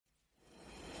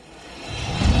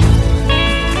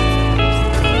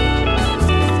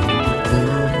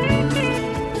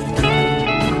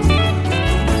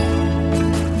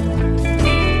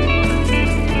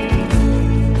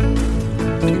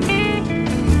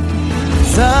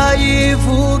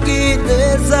ivuga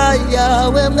ineza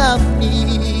yawe mwami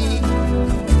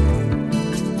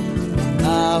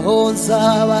aho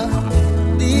nzaba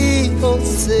ndi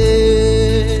hose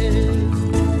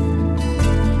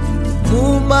mu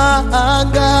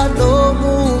mahanga no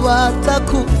mu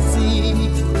batakuzi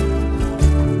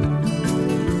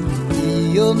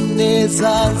iyo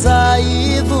neza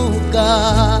nzayivuga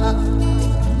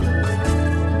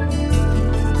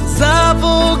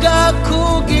zavuga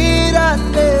kugira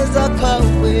neza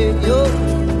kwawe yo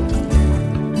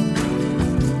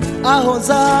aho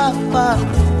nzaba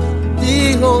ndi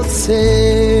hose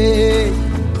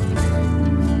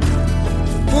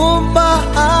mu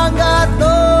mahanga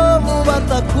no mu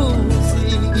batakuzi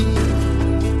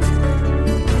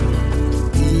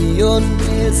iyo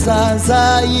neza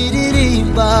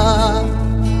nzayiririmba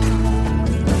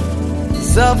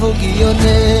zavuga iyo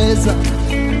neza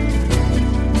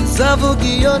zavuga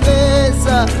iyo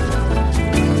neza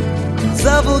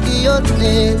zavuga iyo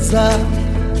neza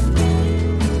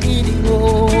iriho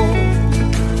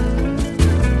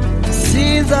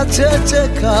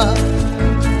sinzaceceka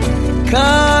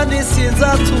kandi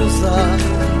sinzatuza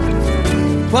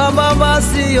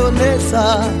kwamamaza iyo neza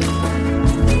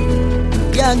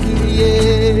yangiriye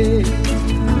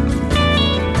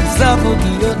zavuga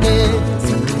iyo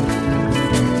neza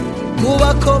mu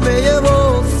bakomeye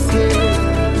bose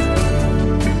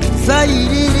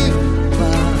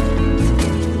zayiririmba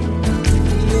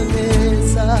iyo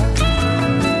neza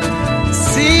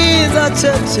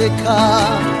sinzaceceka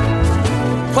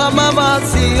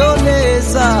kwamamaza iyo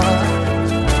neza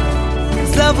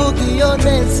zavuga iyo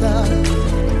neza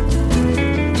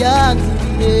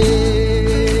yangiriye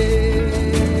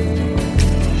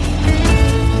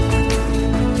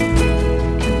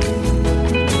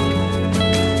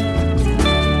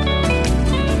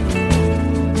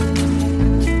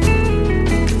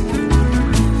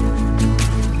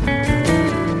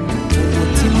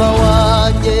umutima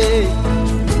wanjye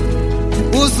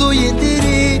wuzuye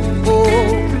indirimbo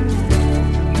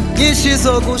nyinshi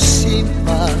zo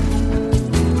gushima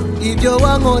ibyo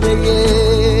wankoreye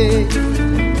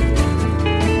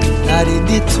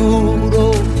narindi turo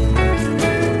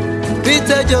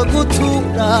mfite ryo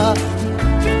gutura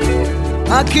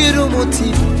akira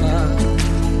umutima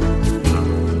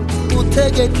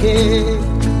utegeke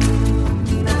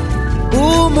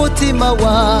umutima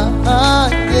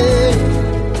wanjye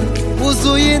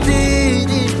wuzuye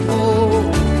indirimbo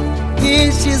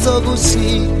nyinshi zo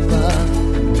gushima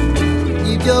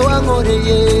ibyo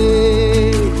wankoreye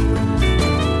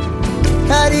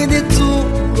narindi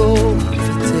turo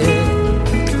mfite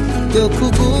ryo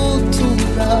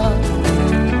kugutura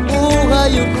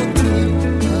uhaye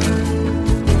umutima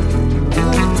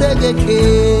utegeke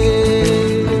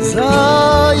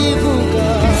zayivuga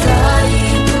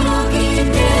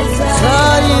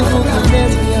zayivuga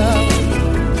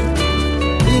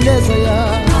ineza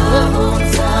yawe aho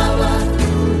nzaba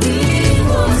ndi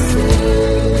hose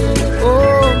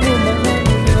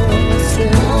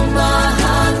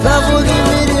zavuga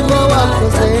imirimo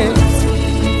wakoze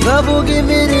zavuga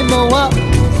imirimo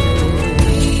wakoze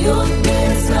iyo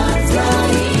neza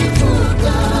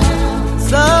zayivuga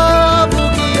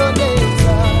zavuga iyo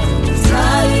neza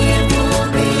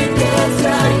zayivuga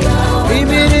ineza yawe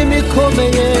imirimo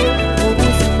ikomeye mu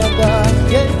buzima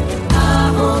bwanjye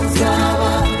aho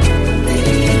nzaba ndi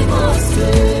hose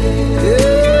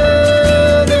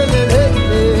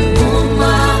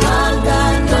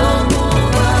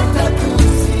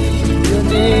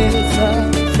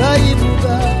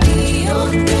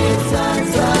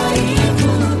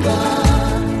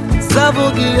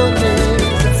zavuga iyo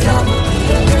neza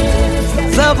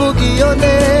zavuga iyo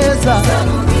neza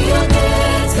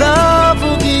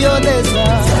zavuga iyo neza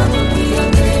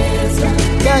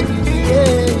yangiriye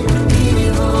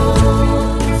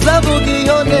zavuga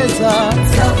iyo neza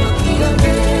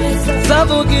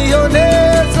zavuga iyo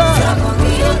neza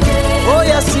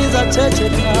oya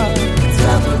sinzaceceka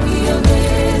zavuga iyo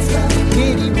neza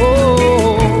iriho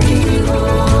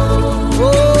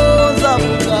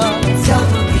zavuga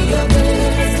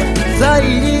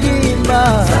zayiririmba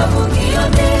zavuga iyo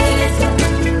neza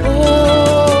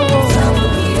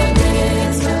zavuga iyo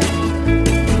neza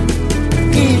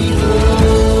iriho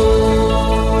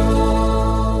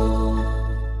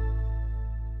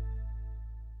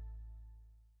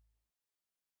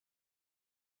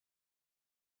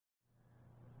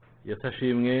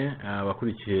yatashimwe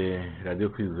abakurikiye radio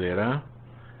Kwizera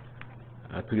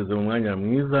tugeze mu mwanya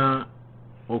mwiza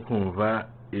wo kumva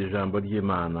ijambo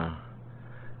ry'Imana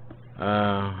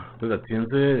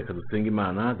tudatinze reka dusenge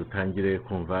Imana dutangire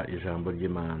kumva ijambo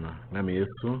ry'Imana. Mwami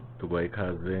Yesu tugwaye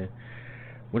ikaze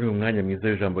muri uyu mwanya mwiza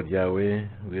w'ijambo ryawe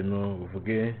ngwino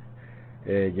uvuge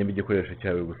gembe igikoresho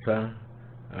cyawe gusa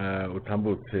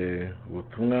utambutse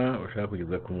ubutumwa ushaka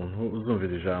kugeza ku muntu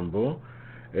uzumvira ijambo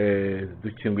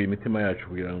dukinguye imitima yacu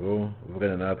kugira ngo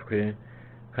uvugane natwe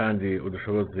kandi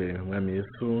udushoboze mwami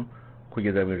Yesu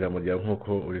kugeza mu ijambo ryawe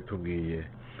nk'uko uritubwiye.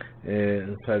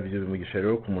 Nsabye umugisha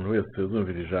rero ku muntu wese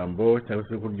uzumvira ijambo cyangwa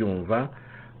se kuryumva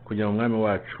kugira ngo umwami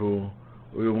wacu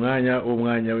uyu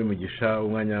mwanya w'imigisha,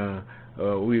 umwanya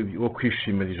wo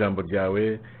kwishimira ijambo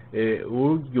ryawe,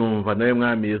 uryumva nawe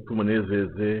mwami Yesu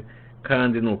umunezeze,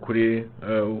 kandi nukuri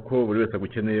uko buri wese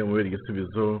agukeneye umubere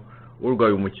igisubizo,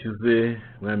 urwaye umukize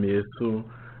mwami Yesu,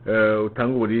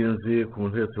 utanga uburinzi ku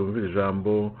muntu wese wumvira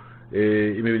ijambo,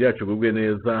 imibiri yacu igubwe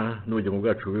neza n'ubugingo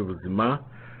bwacu bube buzima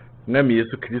mwami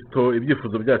Yesu Kristo,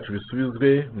 ibyifuzo byacu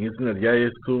bisubizwe mu izina rya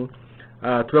Yesu.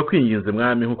 Turakwinginze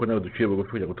mwami nkuko nawe duciye bugufi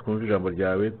kugira ngo twumve ijambo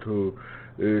ryawe,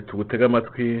 tugutega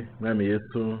amatwi mwami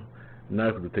Yesu,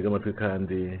 nawe kudutega amatwi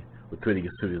kandi utubere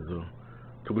igisubizo.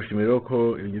 Tugushimira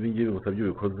ko ibingibi ngusabye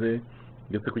ubikoze,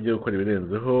 ndetse kugiye gukora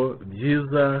ibirenzeho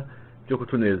byiza byo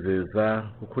kutunezeza,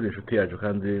 ukuri inshuti yacu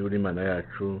kandi uri Imana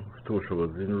yacu, ufite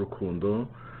ubushobozi n'urukundo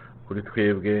kuri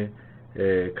twebwe,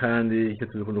 kandi icyo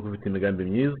tuzikunda kufite imigambi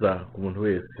myiza ku muntu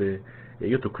wese.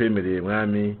 Iyo tukwemereye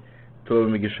mwami tuba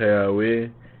imigisha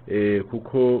yawe,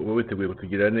 kuko uba witeguye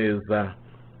kutugira neza.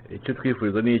 Icyo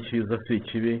twifuriza ni icyiza si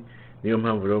ikibi, niyo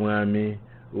mpamvu rero mwami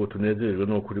ubu tunezerejwe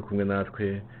n'uko uri kumwe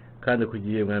natwe, kandi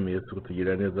kugiye mwami Yesu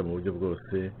kutugira neza mu buryo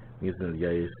bwose, mu izina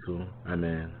rya Yesu,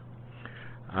 amen.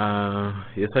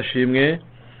 Yesu ashimwe.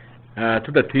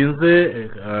 Tudatinze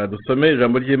dusome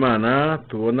ijambo ry'Imana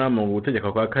tubona mu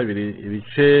Gutegeka kwa kabiri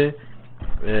ibice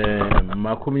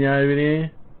 20,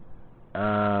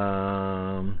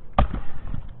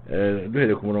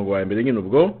 duhere ku murongo wa mbere nyine.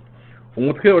 Ubwo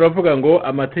umutwe uravuga ngo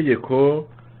amategeko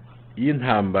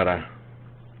y'intambara.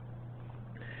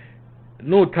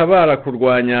 Nutabara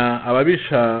kurwanya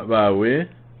ababisha bawe,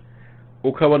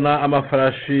 ukabona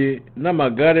amafarashi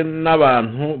n'amagare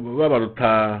n'abantu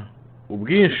babaruta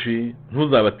ubwinshi,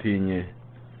 ntuzabatinye,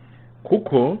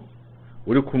 kuko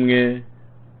uri kumwe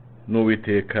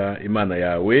n'Uwiteka Imana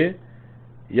yawe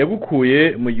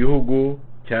yagukuye mu gihugu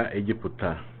cya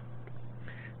Egiputa.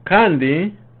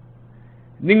 Kandi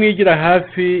nimwigira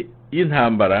hafi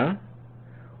y'intambara,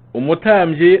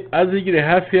 umutambyi azigire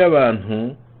hafi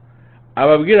y'abantu,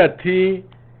 ababwira ati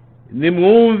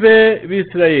nimwumve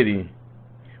Bisirayeli,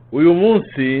 uyu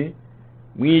munsi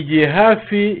mwigiye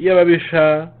hafi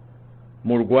y'ababisha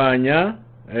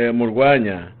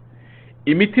murwanya,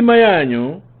 imitima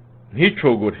yanyu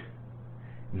nticogore,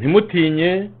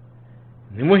 ntimutinye,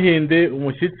 ntimuhinde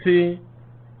umushyitsi,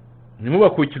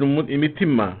 ntimubakukire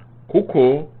imitima,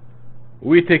 kuko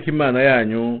Uwiteka Imana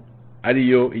yanyu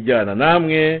ariyo ijyana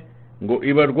namwe ngo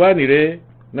ibarwanire,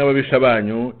 n'ababisha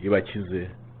banyu ibakize.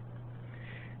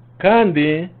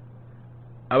 Kandi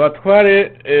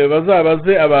abatware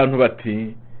bazabaze abantu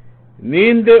bati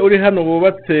ninde uri hano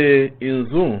wubatse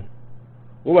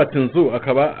inzu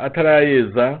akaba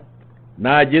atarayeza,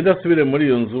 nagenda asubire muri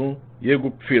iyo nzu ye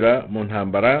gupfira mu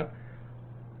ntambara,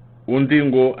 undi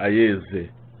ngo ayeze.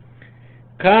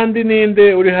 Kandi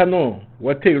ninde uri hano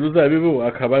wateye uruzabibu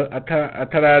akaba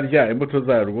atararya imbuto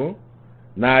zarwo,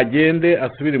 nagende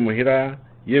asubire muhira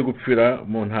ye gupfira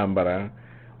mu ntambara,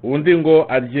 undi ngo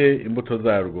arye imbuto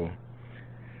zarwo.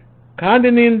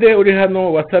 Kandi ninde uri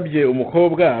hano wasabye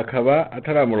umukobwa akaba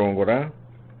ataramurongora,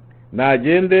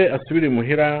 nagende asubire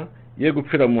muhira ye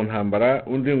gupfira mu ntambara,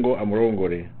 undi ngo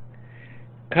amurongore.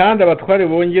 Kandi abatware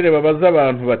bongere babaza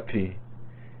abantu bati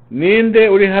ninde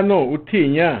uri hano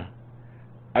utinya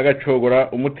agacogora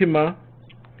umutima,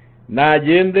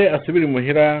 nagende asubire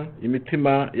muhira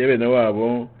imitima ya bene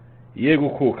wabo ye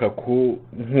gukuka ku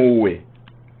nkuwe.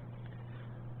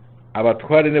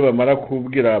 Abatware nibamara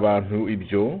kubwira abantu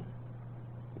ibyo,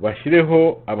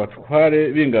 bashyireho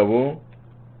abatware b'ingabo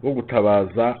bo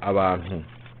gutabaza abantu.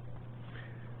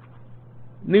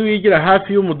 Niwigira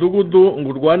hafi y'umudugudu ngo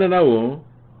urwane nawo,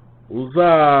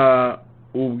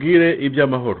 ubwire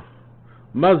iby'amahoro,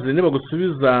 maze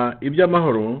nibagusubiza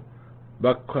iby'amahoro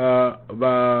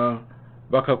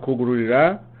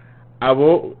bakakugururira,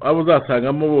 abo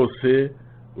uzasangamo bose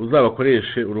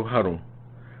uzabakoreshe uruharo.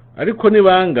 Ariko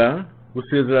nibanga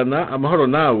gusezerana amahoro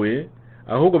nawe,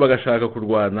 ahubwo bagashaka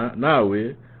kurwana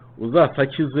nawe,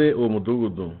 uzasakize uwo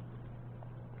mudugudu.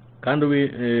 Kandi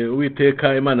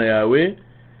Uwiteka Imana yawe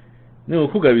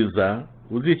nukugabiza,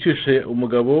 uzicishe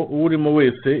umugabo urimo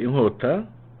wese inkota,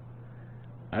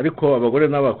 ariko abagore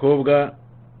n'abakobwa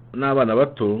n'abana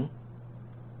bato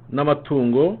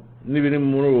n'amatungo n'ibiri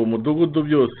muri uwo mudugudu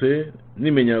byose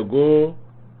n'iminyago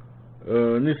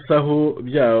n'isahu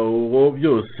byawo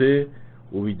byose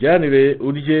ubyijyanire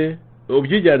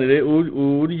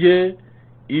urye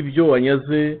ibyo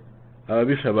wanyaze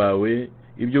ababisha bawe,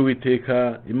 ibyo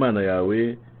Uwiteka Imana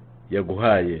yawe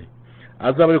yaguhaye.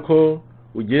 Azaba ariko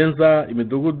ugenza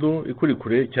imidugudu ikuri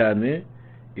kure cyane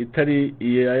itari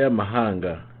iy'aya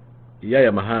mahanga.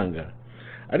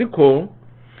 Ariko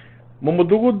mu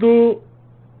midugudu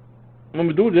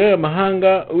y'aya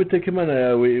mahanga Uwiteka Imana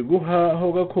yawe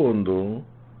iguhaho gakondo,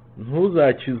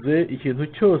 ntuzakize ikintu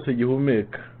cyose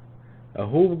gihumeka,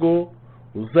 ahubwo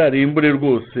uzarimbure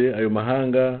rwose ayo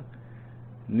mahanga,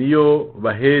 niyo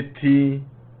Baheti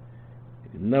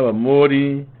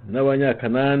n'Abamori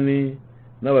n'Abanyakanani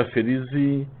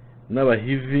n'Abaferizi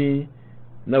n'Abahivi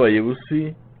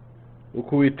n'Abayebusi,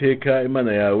 uko Uwiteka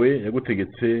Imana yawe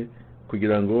yagutegetse,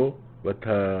 kugira ngo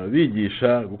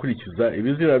batabigisha gukurikiza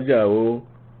ibizira byabo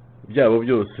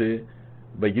byose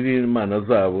bagirira imana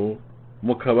zabo,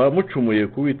 mukaba mucumuye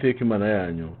ku Uwiteka Imana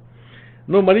yanyu.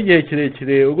 Numara igihe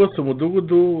kirekire ugose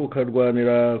umudugudu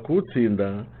ukarwanira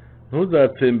kuwutsinda,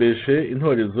 ntuzatsembeshe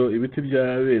intorezo ibiti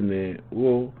bya bene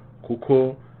wo,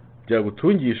 kuko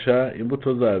byagutungisha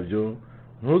imbuto zabyo.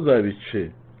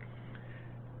 Ntuzabice.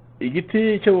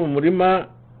 Igiti cyo mu murima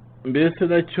mbese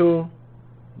nacyo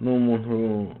ni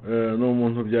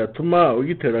umuntu byatuma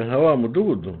ugitera nka wa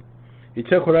mudugudu.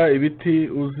 Icyakora ibiti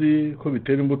uzi ko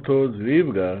bitera imbuto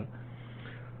ziribwa,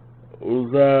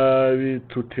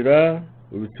 uzabitutira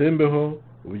ubitsembeho,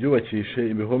 ubyubakishe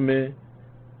ibihome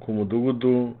ku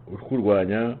mudugudu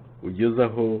ukurwanya,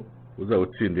 ugezaho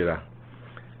uzawutsindira.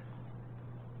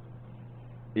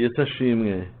 Yesu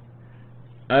ashimwe.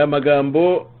 Aya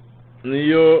magambo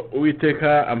niyo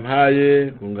Uwiteka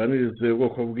ampaye kunganirize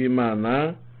ubwoko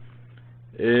bw'Imana.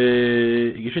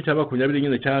 Igice cya 20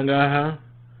 nyine cyangaha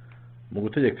mu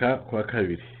Gutegeka kwa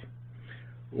 2.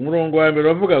 Umurongo wa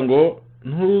mbere bavuga ngo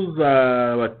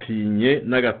ntuzabatinye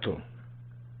na gato.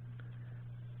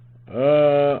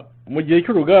 Mu gihe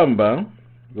cy'urugamba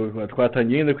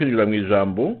twatangiye nyine kwinjira mu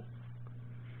ijambo.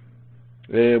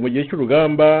 Mu gihe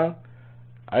cy'urugamba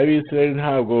Abisirayeli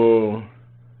ntabwo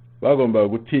bagomba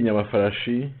gutinya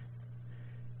amafarashi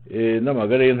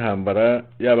n'amagare y'intambara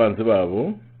y'abanzi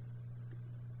babo,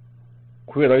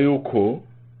 kubera yuko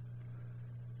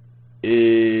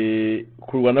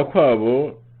kurwana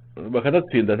kwabo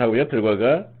bakanatsinda ntabwo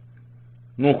yaterwaga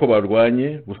nuko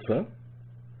barwanye gusa.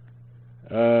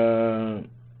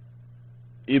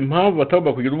 Impamvu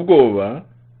batagomba kugira ubwoba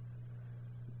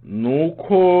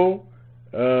nuko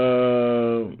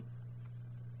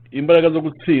imbaraga zo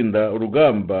gutsinda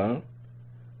urugamba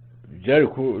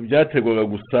byaterwaga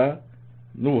gusa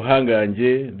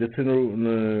n'ubuhangange ndetse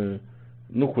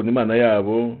n'ukuntu Imana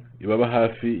yabo ibaba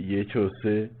hafi igihe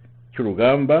cyose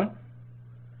cy'urugamba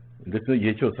ndetse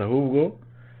n'igihe cyose ahubwo.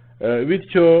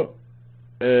 Bityo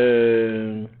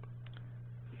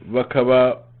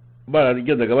bakaba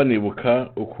baragendaga banibuka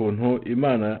ukuntu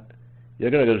Imana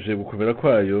yagaragaje gukomera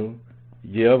kwayo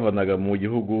igihe bavanaga mu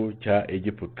gihugu cya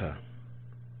Egiputa.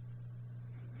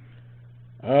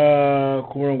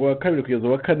 Ku murongo wa 2 kugeza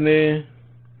wa 4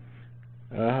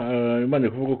 Imana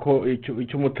ivuga ko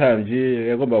icyo umutambyi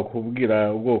yagomba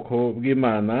kubwira ubwoko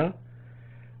bw'Imana.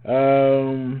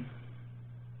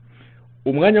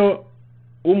 Umwanya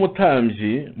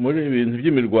w'umutambyi muri ibintu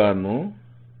by'imirwano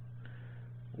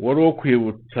wari wo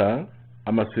kwibutsa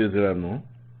amasezerano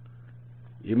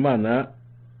Imana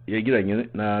yagiranye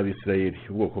n'Abisirayeli,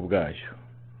 ubwoko bwayo,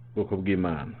 ubwoko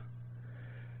bw'Imana.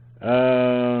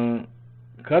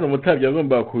 Kandi umutambyi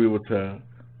agomba kubibutsa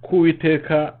ko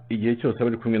Uwiteka igihe cyose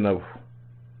bari kumwe nabo.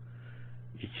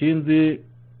 Ikindi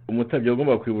umutambyi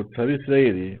agomba kwibutsa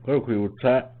Abisirayeli ko ari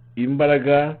kwibutsa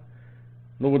imbaraga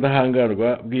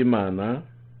n'ubudahangarwa bw'Imana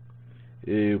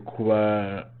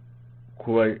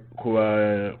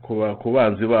ku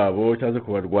banzi babo cyangwa se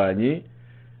ku barwanyi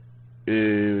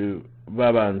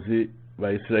b'abanzi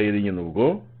ba Isirayeli nyine.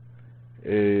 Ubwo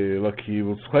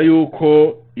bakibutswa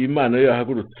yuko Imana yo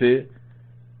yahagurutse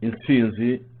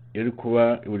intsinzi yari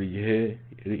kuba buri gihe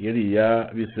yari iya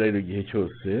Bisirayeli igihe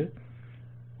cyose,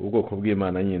 ubwoko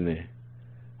bw'Imana nyine.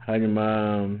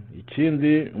 Hanyuma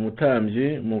ikindi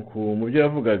umutambyi mu byo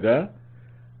yavugaga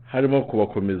harimo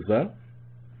kubakomeza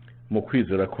mu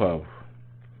kwizera kwabo.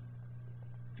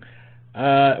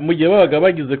 Mu gihe babaga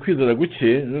bagize kwizera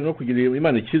guke no kugira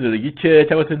Imana icyizere gike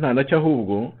cyangwa se nta nacyo,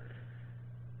 ahubwo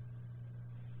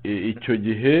icyo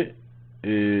gihe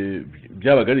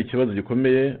byabaga ari ikibazo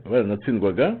gikomeye,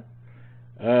 baranatsindwaga.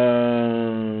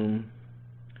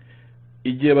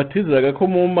 Igihe batizeraga ko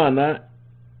mu Mana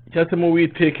cyangwa se mu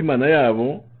Uwiteka Imana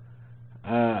yabo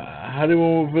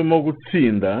harimo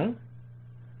gutsinda,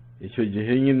 icyo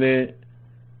gihe nyine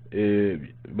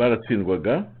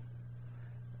baratsindwaga.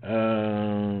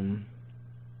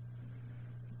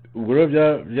 ubwo rero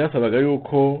byasabaga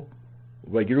yuko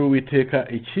bagira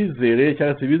Uwiteka icyizere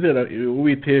cyangwa se bizera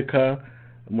Uwiteka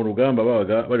mu rugamba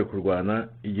babaga bari kurwana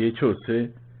igihe cyose,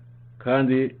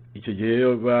 kandi icyo gihe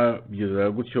iyo babyizera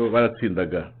gutyo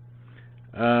baratsindaga.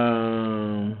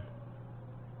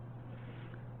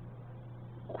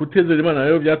 Kutizera Imana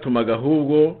rero byatumaga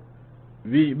ahubwo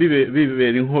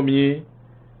bibera inkomyi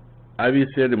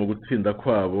Abisirayeli mu gutsinda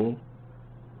kwabo,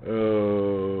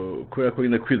 kubera ko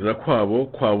nyine kwizera kwabo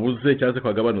kwabuze cyangwa se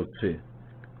kwagabanutse.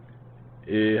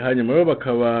 Hanyuma rero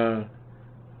bakaba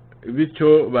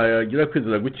bityo bagira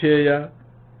kwizera gukeya,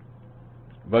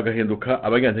 bagahinduka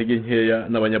abanyantege nkeya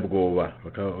n'abanyabwoba,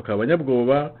 bakaba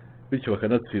abanyabwoba, bityo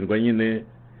bakanatsindwa nyine.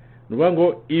 Nuvuga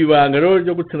ngo ibanga rero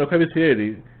ryo gutsinda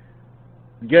kw'Abisirayeli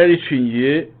ryari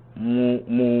rishingiye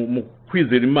mu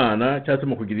kwizera Imana cyangwa se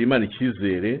mu kugira Imana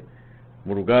icyizere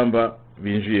mu rugamba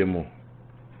binjiyemo.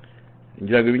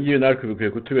 Ngira ngo ibi ngibi natwe bikwiye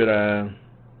kutubera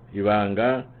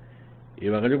ibanga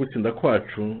ryo gutsinda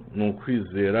kwacu ni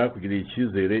ukwizera, kugira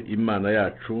icyizere Imana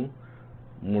yacu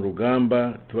mu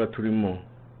rugamba tuba turimo.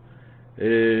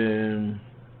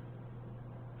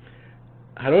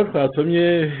 Hari aho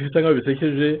twasomye bisa nkaho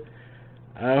bisekeje,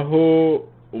 aho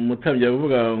umutambyi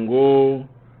avuga ngo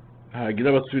hagira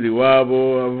abasubira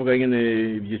iwabo, avuga nyine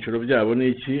ibyiciro byabo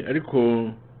n'iki, ariko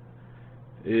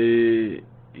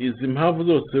izi mpamvu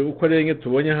zose uko ari enye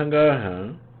tubonye aha ngaha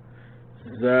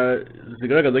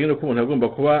zigaragaza nyine ko umuntu agomba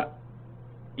kuba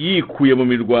yikuye mu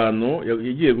mirwano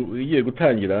igiye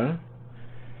gutangira.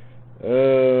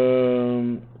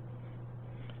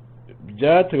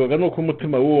 Byategwaga nuko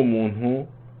umutima w'uwo muntu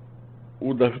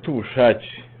udafite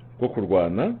ubushake bwo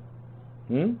kurwana,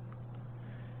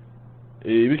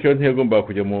 bityo ntiyagomba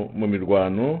kujya mu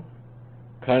mirwano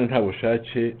kandi nta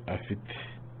bushake afite.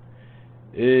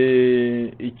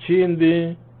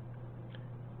 Ikindi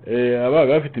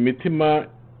abaga bafite imitima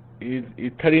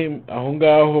itari aho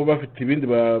ngaho, bafite ibindi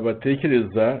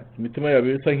batekereza, imitima yabo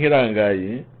isa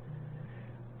nk'irangaye,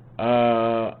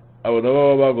 abo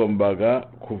nabo bagombaga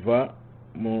kuva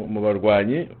mu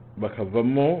barwanyi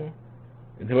bakavamo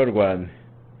ntibarwane.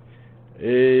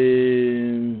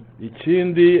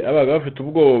 Ikindi abaga bafite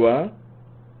ubwoba,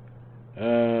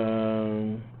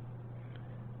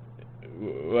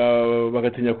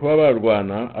 bagatinya kuba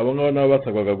barwana, abo ngabo nabo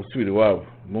basabwaga gusubira iwabo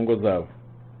mu ngo zabo,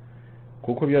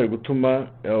 kuko byari gutuma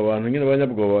abo bantu nyine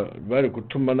abanyabwoba bari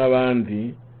gutuma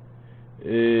n'abandi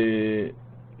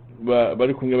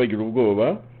bari kumwe bagira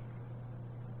ubwoba,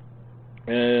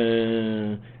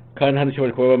 kandi hano icyo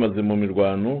bari kuba bamaze mu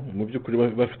mirwano mu by'ukuri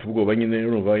bafite ubwoba nyine.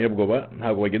 Urumva abanyabwoba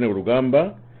ntabwo bagenewe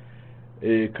urugamba,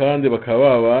 kandi bakaba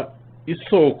baba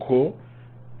isoko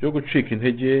yo gucika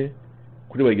intege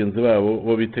kuri bagenzi babo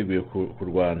bo biteguye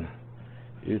kurwana.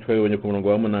 Ibi twabibonye ku murongo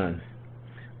wa 8.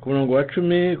 Ku murongo wa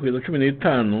 10 kugeza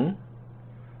 15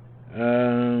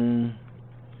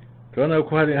 turabona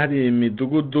ko hari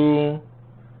imidugudu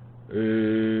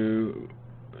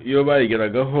iyo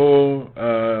bayigeragaho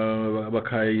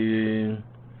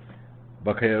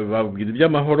bakababwira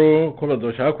iby'amahoro ko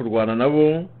badashaka kurwana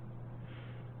nabo,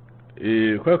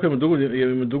 kubera ko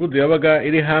iyo midugudu yabaga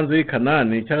iri hanze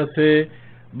y'Ikanani cyangwa se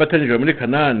batanyijwe muri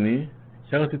Kanani,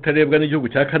 cyangwa se itarebwa n'igihugu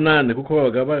cya Kanani, kuko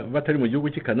babaga batari mu gihugu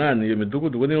cy'Ikanani. Iyo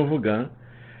midugudu ubwo niyo mvuga,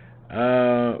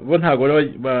 bo ntago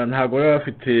bari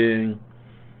bafite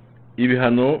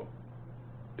ibihano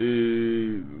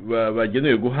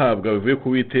bagenewe guhabwa bivuye ku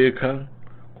Uwiteka,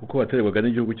 kuko batarebwaga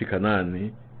n'igihugu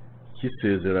cy'Ikanani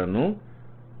cy'isezerano,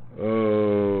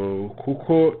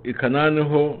 kuko Ikanani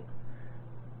ho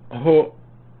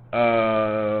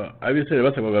Abisirayeli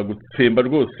basabwaga gutsemba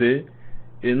rwose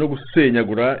no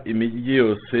gusenyagura imijyi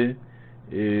yose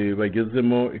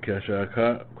bagezemo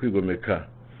ikashaka kwigomeka.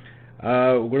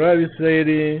 Ubwo rero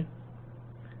Abisirayeli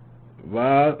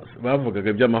bavugaga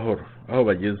iby'amahoro aho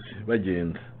bageze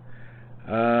bagenda.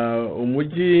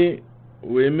 Umujyi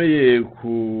wemeye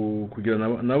kugira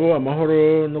nabo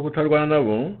amahoro no kutarwana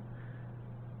nabo,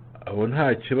 abo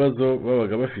nta kibazo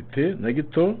babaga bafite na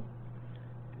gito.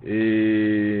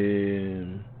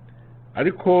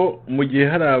 Ariko mu gihe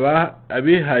hari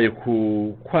abihaye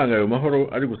kwanga ayo mahoro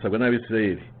ari gusabwa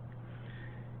n'Abisirayeli,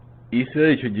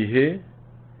 Isirayeli icyo gihe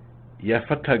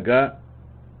yafataga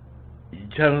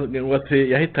cyangwa se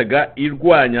yahitaga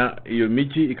irwanya iyo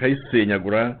migi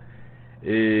ikayisenyagura,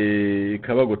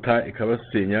 ikabagota,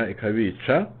 ikabasenya,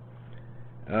 ikabica.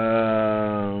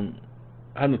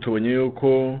 Hano tubonye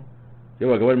yuko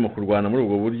yabaga barimo kurwana muri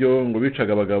ubwo buryo, ngo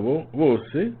bicaga abagabo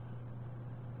bose,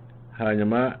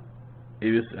 hanyuma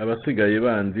abasigaye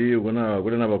bandi ubwo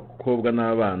n'abagore n'abakobwa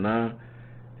n'abana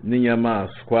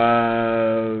n'inyamaswa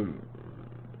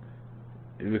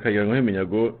bikagirango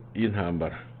iminyago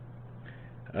y'intambara.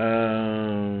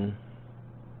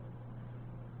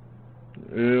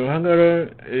 Hangara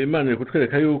Imana iri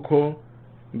kutwereka yuko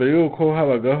mbere yuko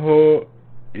habagaho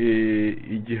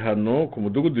igihano ku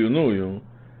mudugudu uyu n'uyu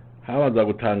habanza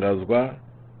gutangazwa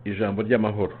ijambo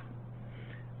ry'amahoro.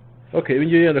 Ibi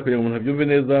ngibi yenda kugira ngo umuntu abyumve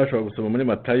neza ashobora gusoma muri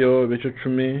Matayo ibice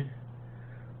 10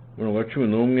 umurongo wa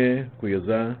 11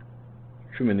 kugeza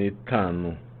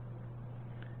 15.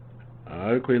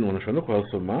 Ariko umuntu ashobora no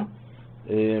kuhasoma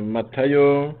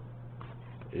Matayo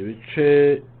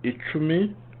ibice 10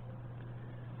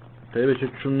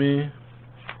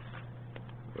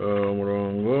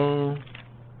 umurongo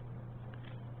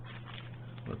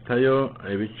Matayo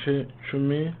ibice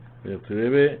 10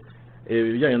 turebe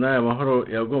ibijyanye n'aya mahoro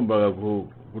yagombaga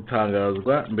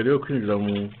gutangazwa mbere yo kwinjira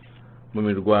mu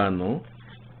mirwano,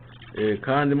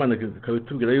 kandi Imana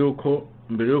ikabitubwira yuko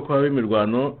mbere yo haba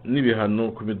imirwano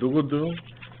n'ibihano ku midugudu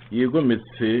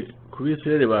yigometse ku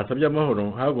Bisirayeli basabye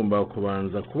amahoro, hagombaga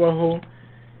kubanza kubaho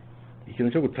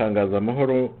ikintu cyo gutangaza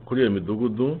amahoro kuri iyo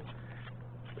midugudu,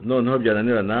 noneho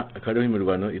byananirana akariho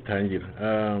imirwano itangira.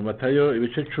 Matayo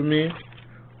ibice 10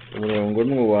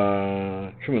 umurongo wa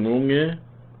 11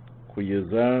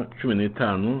 kugeza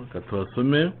 15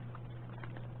 katuhasome.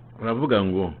 Uravuga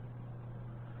ngo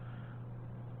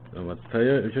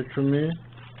Matayo ibice 10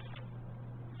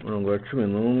 umurongo wa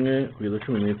 11 kugeza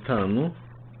 15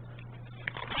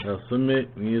 asome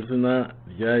mu izina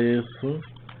rya Yesu.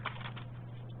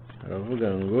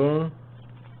 Aravuga ngo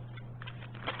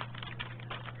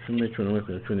 10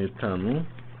 kugeza 15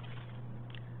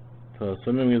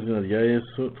 twasome mu izina rya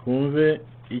Yesu twumve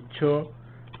icyo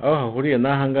aho hahuriye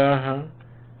n'aha ngaha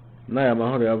n'aya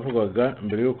mahoro yavugwaga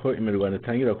mbere yuko imirwano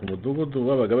itangira ku mudugudu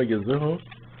babaga bagezeho.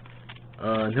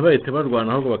 Ntibahite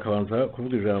barwana ahubwo bakabanza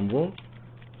kuvuga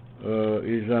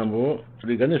ijambo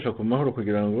riganisha ku mahoro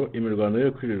kugira ngo imirwano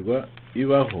yo kwirirwa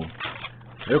ibaho.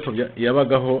 Ariko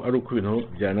yabagaho ari uko ibintu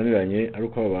byananiranye, ari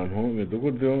uko abantu mu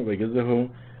midugudu bagezeho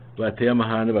bateye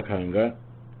amahane bakanga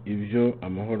ibyo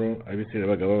amahoro Abisirayeli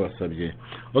baga babasabye.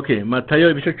 Matayo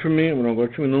ibice 10 umurongo wa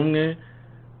 11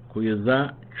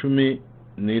 kugeza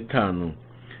 15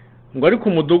 ngo ari ku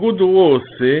mudugudu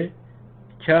wose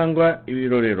cyangwa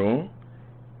ibirorero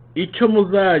icyo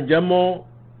muzajyamo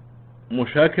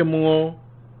mushakemwo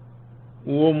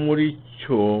uwo muri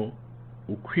cyo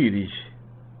ukwiriye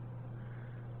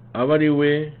aba ari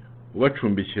we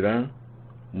ubacumbikira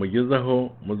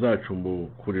mugezaho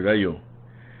muzacumbukurirayo.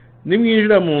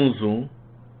 Nimwinjira mu nzu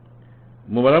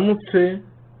mubaramutse,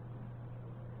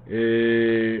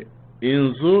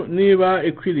 inzu niba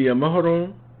ikwiriye amahoro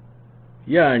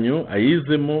yanyu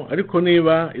ayizemo, ariko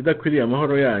niba idakwiriye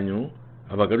amahoro yanyu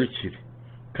abagarukire.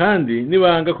 Kandi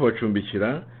nibanga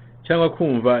kubacumbikira cyangwa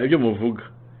kumva ibyo muvuga,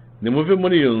 nimuve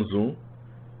muri iyo nzu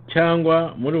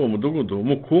cyangwa muri uwo mudugudu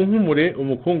mukunkumure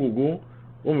umukungugu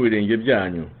wo mu birenge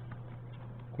byanyu.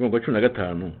 Ku murongo wa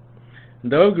 15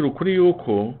 ndababwira ukuri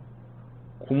yuko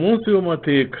ku munsi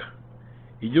w'Amategeko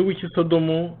igihugu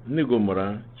cy'Isodomu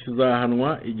n'Igomora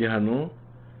kizahanwa igihano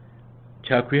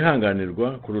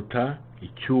cyakwihanganirwa kuruta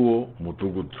icy'uwo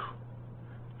mudugudu.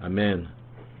 Amen.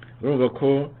 Urumva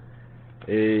ko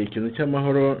ikintu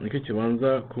cy'amahoro nicyo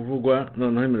kibanza kuvugwa,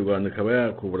 noneho imirwano ikaba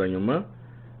yakubura nyuma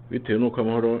bitewe n'uko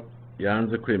amahoro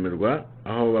yanze kwemerwa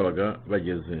aho babaga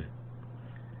bageze.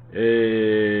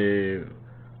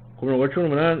 Ku murongo wa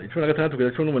 16 kugeza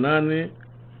 18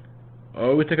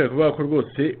 aho Gutegeka kuvuga ko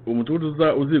rwose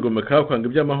umudugudu uzigomeka kwanga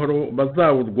iby'amahoro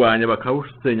bazawurwanya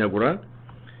bakawusenyagura,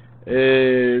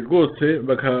 rwose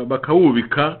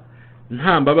bakawubika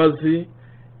nta mbabazi,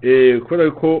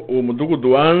 kubera ko uwo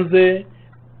mudugudu wanze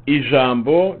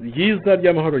ijambo ryiza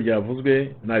ry'amahoro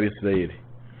ryavuzwe n'Abisirayeli.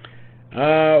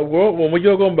 Ubwo uwo mujyi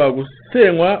wagomba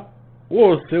gusenywa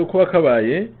wose uko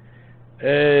wakabaye,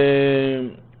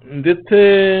 ndetse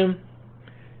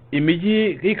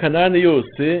imijyi y'i Kanani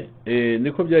yose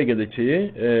niko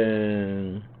byagendekeye,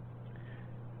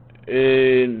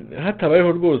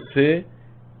 hatabayeho rwose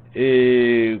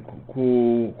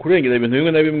kurengera ibintu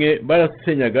bimwe na bimwe.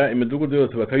 Barasenyaga imidugudu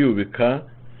yose bakayubika,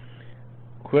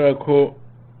 kubera ko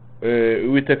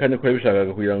Uwiteka niko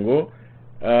yabishakaga kugira ngo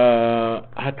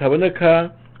hataboneka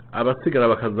abasigara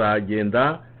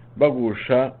bakazagenda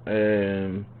bagusha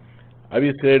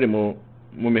Abisirayeli mu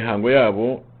mihango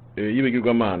yabo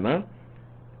y'ibigirwamana.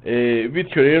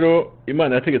 Bityo rero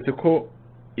Imana yategetse ko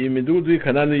imidugudu y'i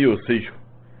Kanani yose yo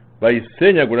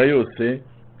bayisenyagura yose,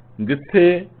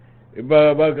 ndetse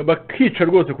bakica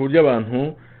rwose ku buryo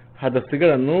abantu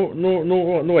hadasigara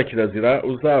n'uwa kirazira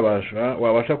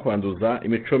wabasha kwanduza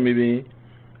imico mibi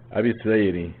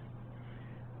abisirayeli.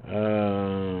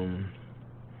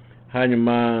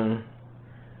 Hanyuma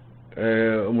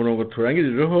umurongo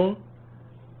turangirijeho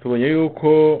tubonye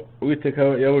yuko Uwiteka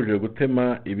yabujije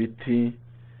gutema ibiti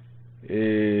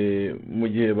mu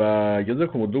gihe bageze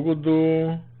ku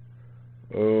mudugudu,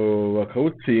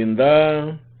 bakawutsinda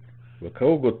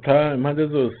bakawugota impande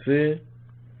zose.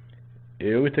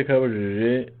 Uwiteka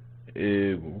yabujije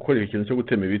gukora ikintu cyo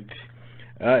gutema ibiti.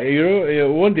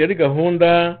 Ubundi yari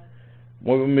gahunda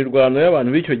mu mirwano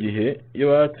y'abantu b'icyo gihe, iyo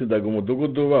batsindaga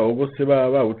umudugudu bawugose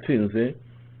bawutsinze,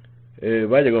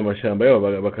 bajyaga mu mashyamba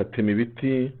yabo bakatema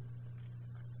ibiti,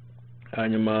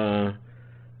 hanyuma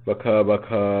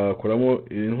bakakuramo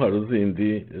intwaro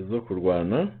zindi zo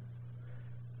kurwana.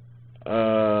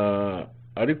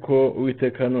 Ariko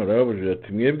Uwiteka none arababujije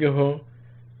ati mwebweho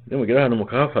nimugera hano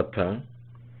mukahafata,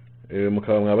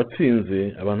 mukaba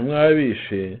mwabatsinze, abantu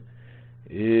mwabishe,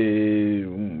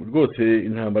 rwose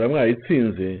intambara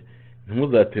mwayitsinze,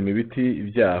 ntimuzateme ibiti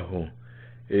byaho,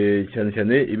 cyane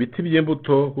cyane ibiti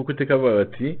by'imbuto, kuko Uwiteka avuga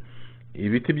ati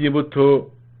ibiti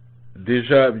by'imbuto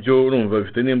deja byo urumva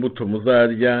bifite n'imbuto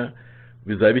muzarya,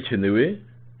 bizaba bikenewe,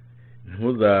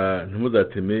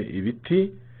 ntimuzateme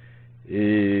ibiti,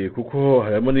 kuko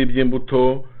harimo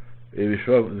n'iby'imbuto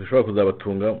bishobora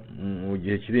kuzabatunga mu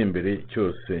gihe kiri imbere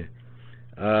cyose,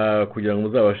 kugira ngo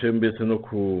muzabashe mbese no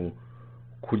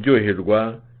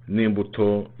kuryoherwa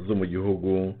n'imbuto zo mu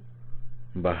gihugu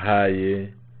mbahaye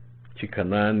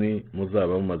cy'Ikanani,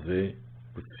 muzaba mumaze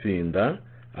gutsinda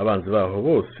abanzi baho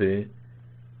bose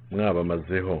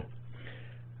mwabamazeho.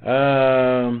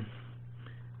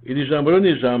 Iri jambo rero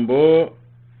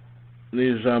ni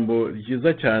ijambo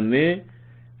ryiza cyane,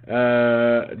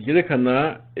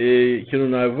 ryerekana ikintu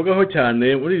navugaho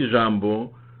cyane muri iri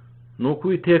jambo, ni uko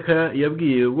Uwiteka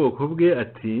yabwiye ubwoko bwe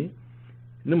ati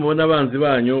nimubona abanzi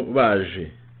banyu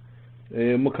baje,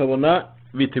 mukabona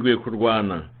biteguye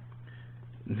kurwana,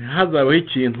 ntihazabaho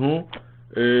ikintu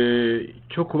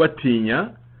cyo kubatinya.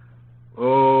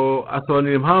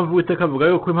 Asobanura impamvu Uwiteka avuga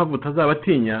yuko impamvu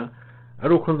utazabatinya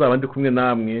ari uko nzaba ndi kumwe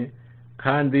namwe,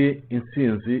 kandi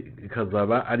intsinzi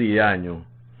ikazaba ari iyanyu.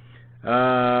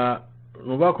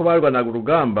 Nuvuga ko barwanaga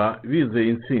urugamba bizeye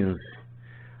intsinzi.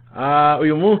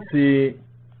 Uyu munsi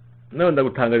nawe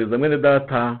ndagutangariza mwene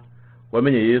data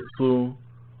wamenye Yesu,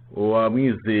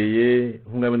 wamwizeye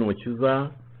nk'umwami n'umukiza,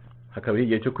 hakaba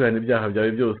igihe cyo kwihana ibyaha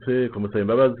byawe byose, kumusaba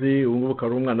imbabazi, ubu ngubu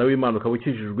ukaba umwana w'Imana, ukaba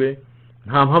ukijijwe,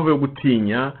 nta mpamvu yo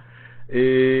gutinya.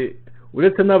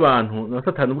 Uretse n'abantu na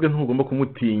Satani ubwe ntugomba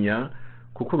kumutinya,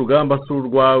 kuko urugamba si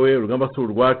urwawe, urugamba si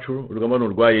urwacu, urugamba ni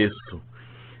urwa Yesu.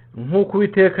 Nk'uko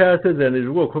Uwiteka yasezeranije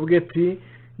ubwoko bwe ati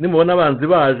nimubona abanzi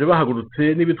baje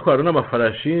bahagurutse n'ibitwaro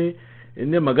n'amafarashi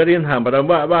n'amagare y'intambara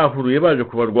bahuruye baje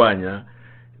kubarwanya,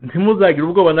 ntimuzagire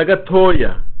ubwoba na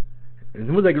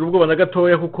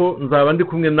gatoya, kuko nzaba ndi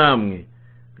kumwe namwe.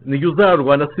 Nijye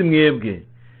uzarwana, si mwebwe.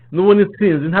 N'ubundi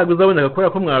intsinzi ntabwo izaboneka kubera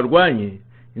ko mwarwanye,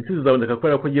 intsinzi izaboneka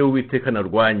kubera ko jyewe Uwiteka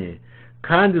narwanye,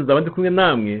 kandi nzaba ndi kumwe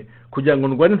namwe kugira ngo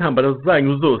ndwane intambara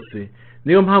zanyu zose.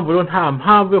 Niyo mpamvu rero nta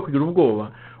mpamvu yo kugira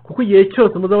ubwoba, kuko igihe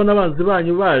cyose muzabona abanzi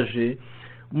banyu baje,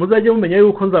 muzajye mumenya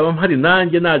yuko nzaba mpari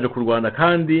nanjye naje kurwana,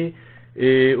 kandi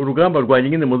urugamba rwanjye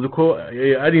nyine muzi ko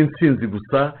ari intsinzi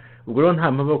gusa. Ubwo rero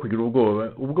nta mpamvu yo kugira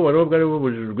ubwoba. Ubwoba rero bwari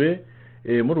bubujijwe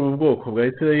muri ubu bwoko bwa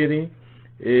Isirayeli.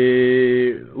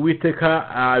 Uwiteka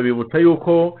abibutsa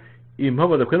yuko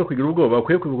impamvu badakwiye no kugira ubwoba,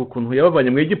 bakwiye kwibuka ukuntu yabavanye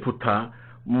mu Egiputa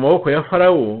mu maboko ya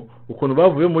Farawo, ukuntu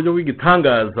bavuye mu buryo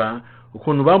bw'igitangaza,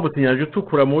 ukuntu bambutse inyanja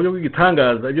itukura mu buryo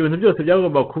bw'igitangaza. Ibyo bintu byose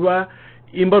byagomba kuba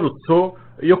imbarutso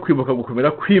yo kwibuka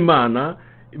gukomera kw'Imana,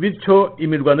 bityo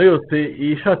imirwano yose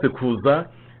ishatse kuza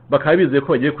bakaba bizeye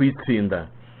ko bagiye kuyitsinda.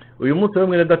 Uyu munsi rero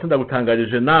mwene data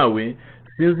ndagutangarije nawe,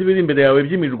 sinzi ibiri imbere yawe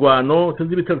by'imirwano,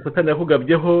 sinzi ibitero Satani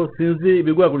yakugabyeho, sinzi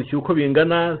ibiguhagurukiye uko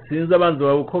bingana, sinzi abanzi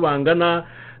bawe uko bangana,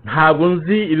 ntabwo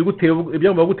nzi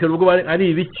ibyagomba gutera ubwoba ari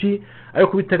ibiki,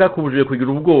 ariko Uwiteka akubujije kugira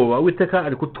ubwoba. Uwiteka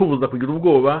ari kutubuza kugira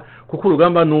ubwoba, kuko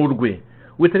urugamba ni urwe.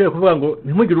 Uwiteka ari kuvuga ngo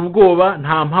ntimugire ubwoba,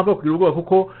 nta mpamvu yo kugira ubwoba,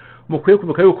 kuko mukwiye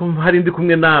kwibuka yuko hari ndi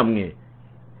kumwe namwe.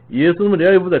 Yesu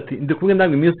n'umuriro yavuze ati ndi kumwe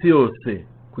namwe iminsi yose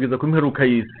kugeza ku mperuka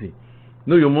y'isi.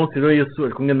 N'uyu munsi rero Yesu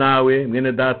ari kumwe nawe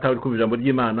mwene data uri kumva ijambo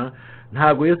ry'Imana.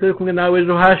 Ntabwo Yesu ari kumwe nawe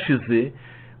ejo hashize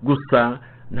gusa,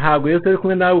 ntabwo Yesu ari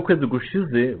kumwe nawe ukwezi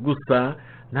gushize gusa,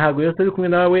 ntabwo Yesu ari kumwe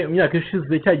nawe imyaka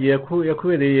ishize cyagiye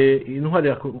yakubereye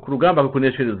intwari ku rugamba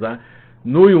akakuneshereza.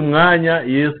 N'uyu mwanya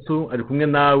Yesu ari kumwe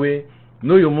nawe,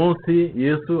 n'uyu munsi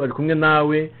Yesu ari kumwe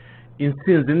nawe.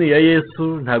 Intsinzi ni iya Yesu,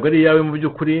 ntabwo ari iyawe mu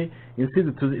by'ukuri.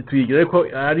 Intsinzi tuyigira ko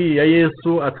ari iya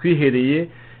Yesu atwihereye.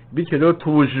 bityo rero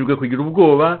tubujijwe kugira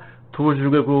ubwoba,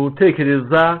 tubujijwe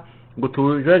gutekereza ngo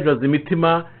tujajaze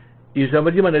imitima. Ijambo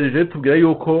ry'Imana rije tubwira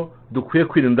yuko dukwiye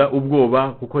kwirinda ubwoba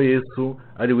kuko Yesu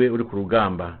ari we uri ku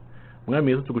rugamba.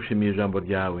 Mwami Yesu, tugushimiye ijambo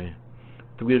ryawe,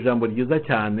 tubwira ijambo ryiza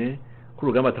cyane ko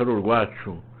urugamba atari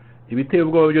urwacu. Ibiteye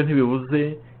ubwoba byo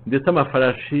ntibibuze, ndetse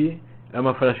amafarashi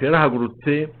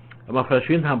yarahagurutse,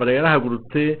 amafarashi y'intambara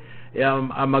yarahagurutse,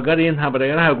 amagare y'intambara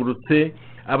yarahagurutse,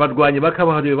 abarwanyi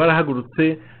bakabahariwe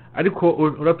barahagurutse. Ariko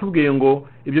uratubwiye ngo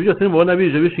ibyo byose nimubona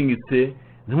bije bishingitse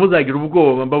ntimuzagire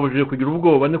ubwoba. Mbabujije kugira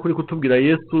ubwoba, ni kuri kutubwira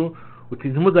Yesu uti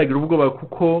ntimuzagire ubwoba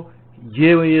kuko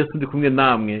yewe Yesu ndi kumwe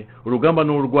namwe, urugamba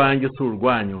ni urwanjye si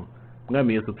urwanyu.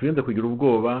 Mwami Yesu, turinde kugira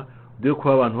ubwoba, dore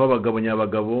kuba abantu b'abagabo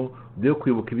nyabagabo, dore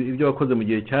kwibuka ibyo wakoze mu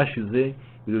gihe cyashize,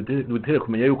 bidutere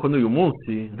kumenya yuko n'uyu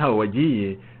munsi ntawe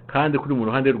wagiye, kandi kuri mu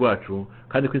ruhande rwacu,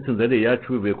 kandi ko intsinzi ari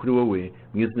yacu bivuye kuri wowe,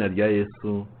 mu izina rya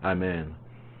Yesu, amen.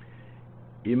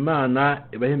 Imana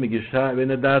ibahe imigisha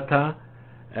bene data.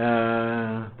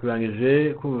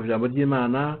 Turangije kumva ijambo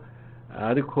ry'Imana,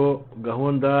 ariko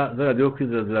gahunda za radiyo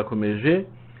kwizera zirakomeje.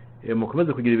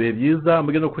 Mukomeze kugira ibihe byiza,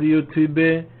 mujye no kuri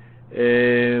YouTube,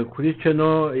 kuri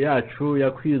channel yacu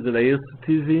ya Kwizera Yesu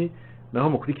TV, naho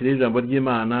mukurikire ijambo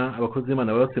ry'Imana. Abakozi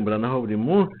b'Imana babasimburanaho buri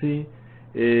munsi.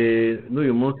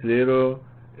 N'uyu munsi rero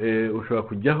ushobora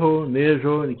kujyaho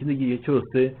n'ejo n'ikindi gihe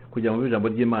cyose kugira ngo ijambo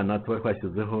ry'Imana tuba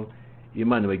twashyizeho.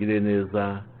 Imana ibagirire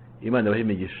neza, Imana ibahe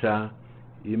imigisha,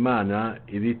 Imana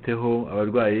ibiteho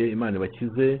abarwaye, Imana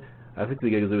ibakize abafite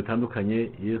ibigeragezo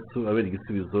bitandukanye. Yesu abere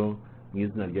igisubizo, mu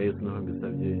izina rya Yesu naho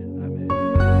mbisabye, amen.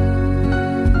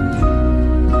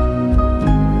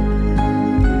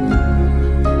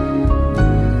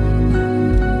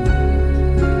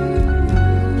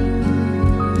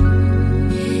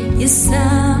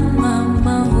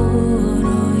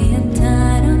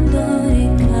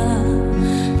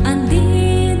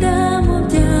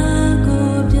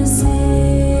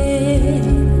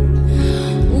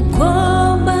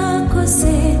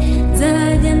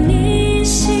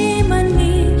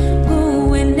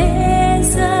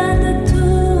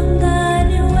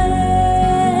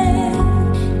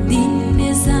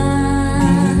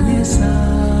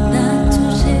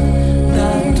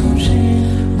 Natuje,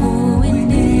 guwe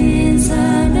neza.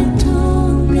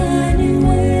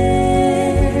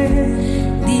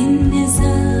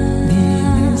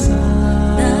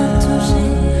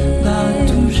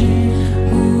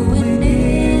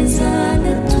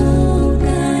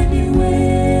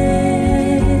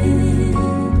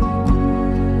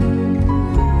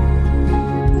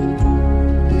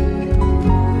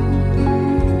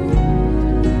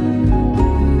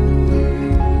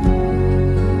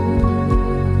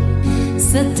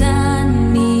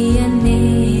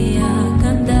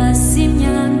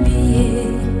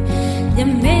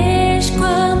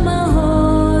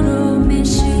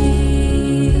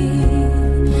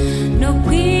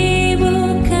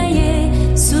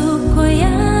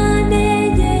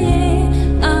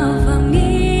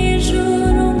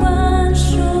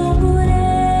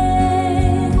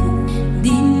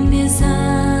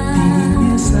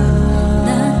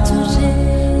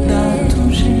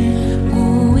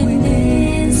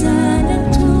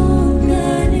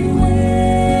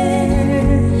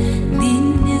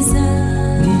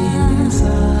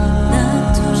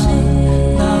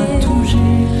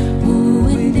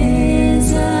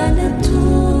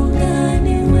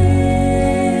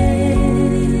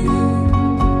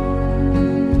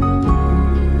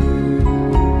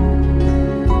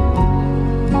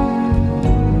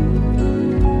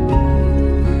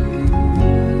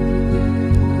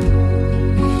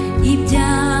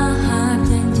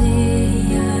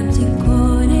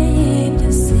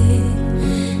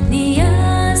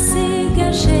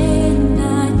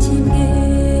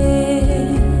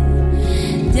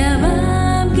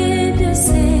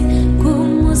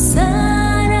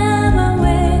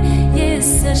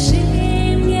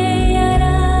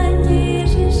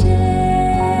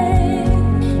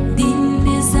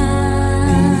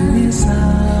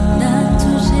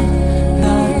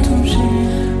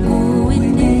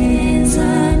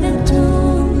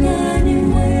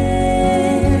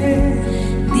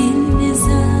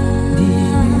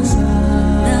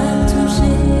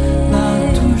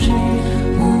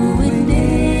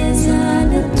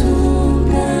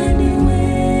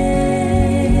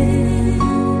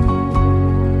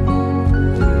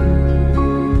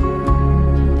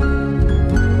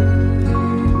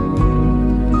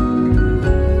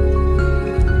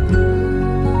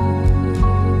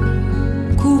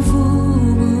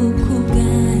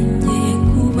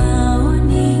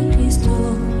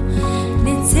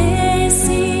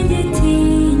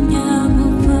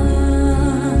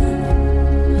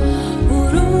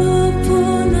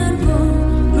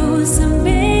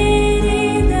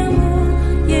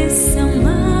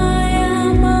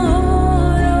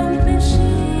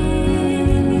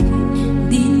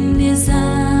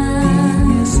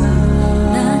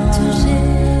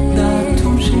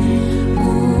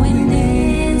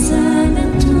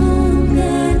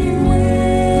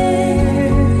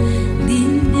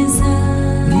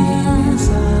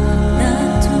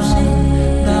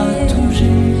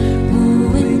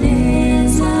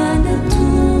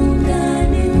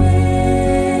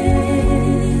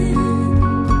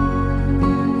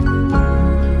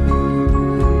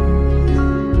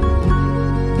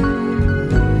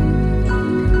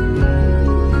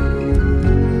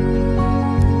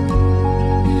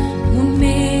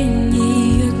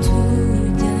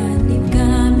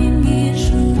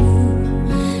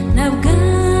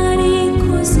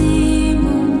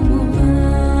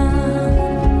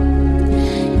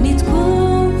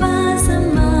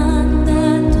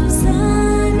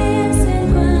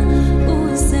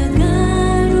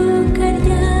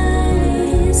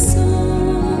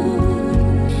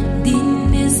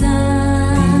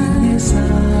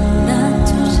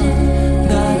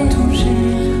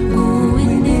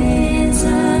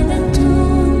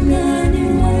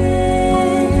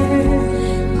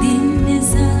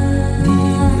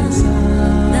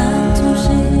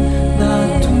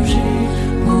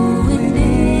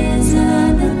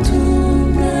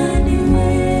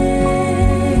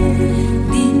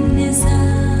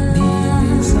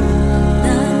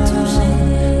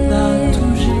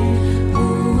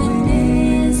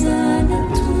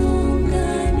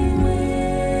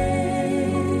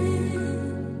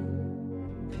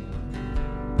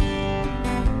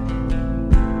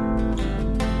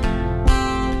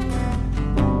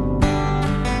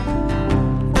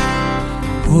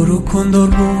 urukundo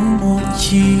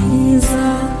rw'umukiza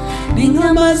ni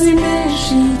nk'amazi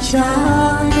menshi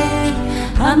cyane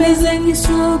ameze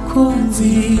nk'isoko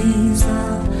nziza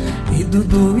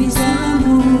idudubiza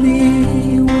muri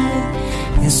we.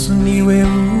 Yesu niwe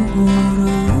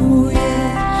wuguruye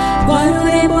rwa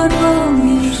rurembo rwo mu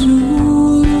ijuru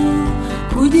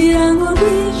kugira ngo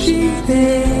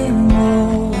rwinjiremo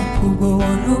kubwo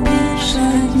buntu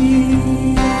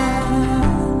bw'ishagira.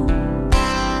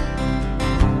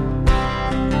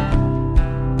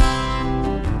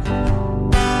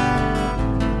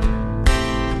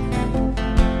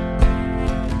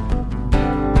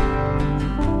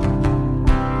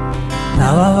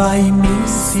 Nababaye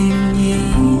iminsi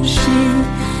myinshi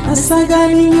nasaga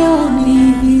n'inyoni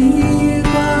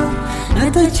ihigwa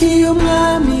natakiye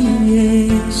umwami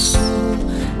Yesu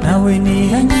nawe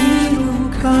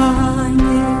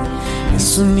ntiyanyirukanye.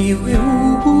 Yesu niwe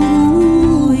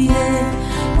wuguruye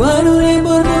rwa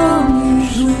rurembo rwo mu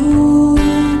ijuru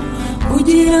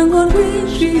kugira ngo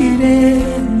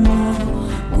rwinjiremo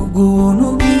kubw'ubuntu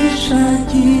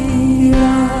bw'ishagira.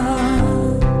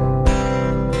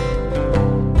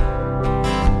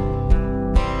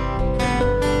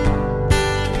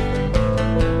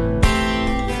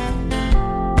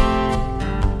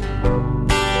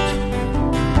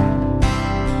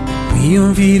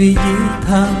 Yumvira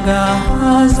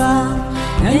igitangaza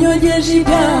yanyogeje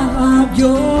ibyaha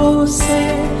byose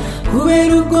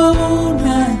kubera ubwo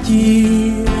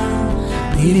buntagira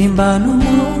ndirimbana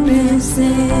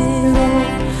umunezero.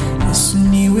 Yesu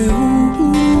niwe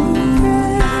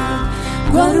wuguruye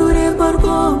rwa rurembo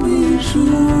rwo mu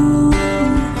ijuru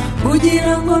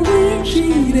kugira ngo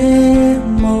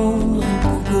rwinjiremo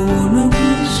kubw'ubuntu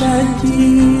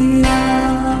bw'ishagira.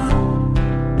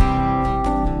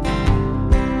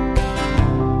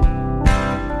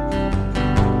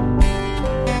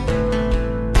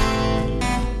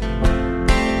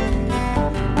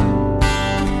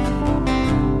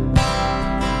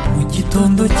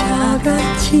 Igitondo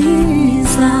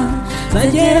cy'agakiza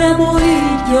zagera muri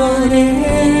iryo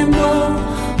rembo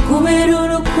kubera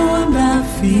urukundo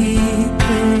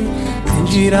afite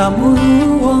zinjira muri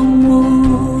uwo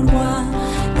murwa.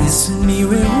 Yesu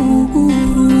niwe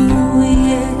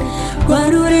wuguruye rwa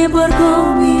rurembo rwo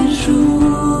mu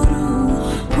ijuru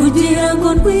kugira ngo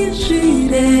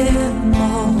rwinjiremo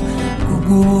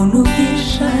kubw'ubuntu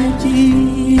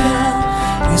bw'ishagira.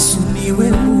 Yesu niwe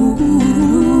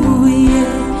wuguruye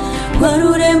rwa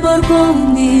rurembo rwo mu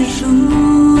ijuru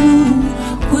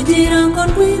kugira ngo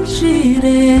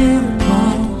rwinjiremo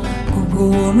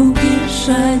kubw'ubuntu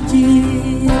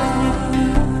bw'ishagira.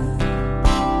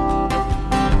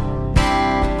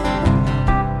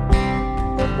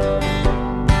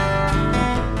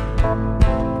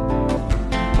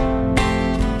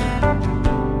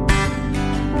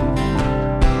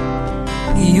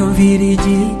 Yumvira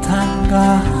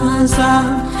igitangaza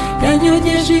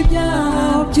yanyogeje ibyaha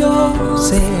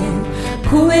byose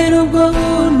kubera ubwo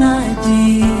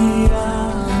buntagira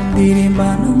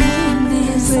ndirimbana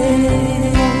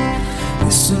umunezero.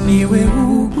 Yesu niwe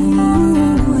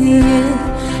wuguruye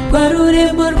rwa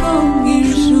rurembo rwo mu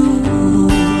ijuru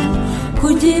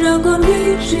kugira ngo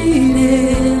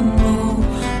rwinjiremo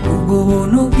ubwo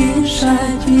buntu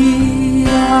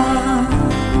bw'ishagira.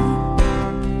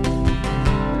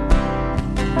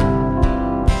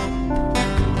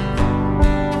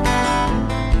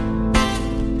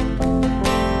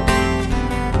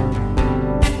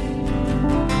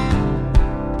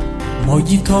 Mu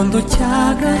gitondo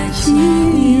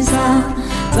cy'agakiza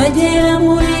zagera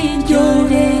muri iryo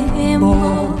rembo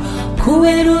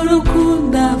kubera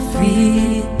urukundo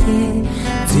afite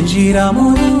zinjira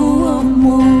muri uwo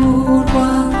murwa.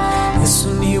 Yesu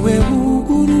niwe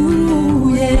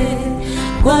wuguruye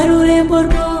rwa rurembo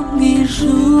rwo mu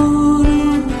ijuru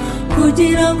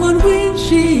kugira ngo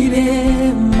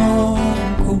rwinjiremo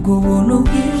kubw'ubuntu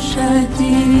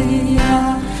bw'ishagira.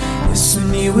 Yesu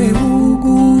niwe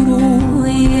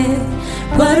wuguruye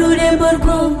rwa rurembo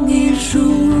rwo mu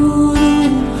ijuru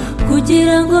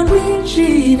kugira ngo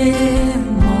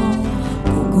rwinjiremo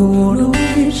kubw'ubuntu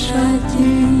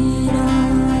bw'ishagira.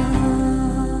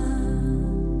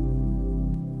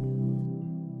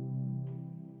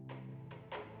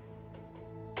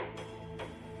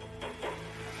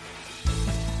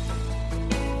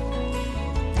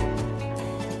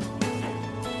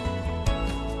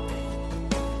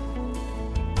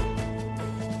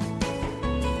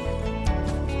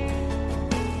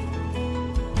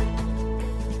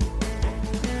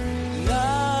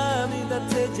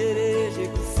 Ndategereje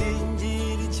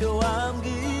gusingira icyo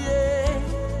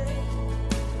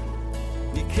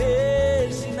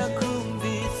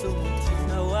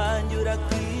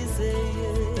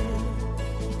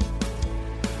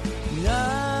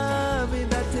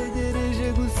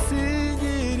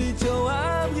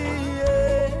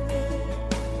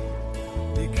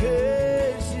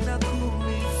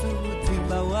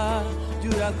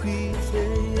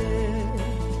turakwizeye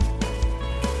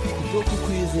kubwo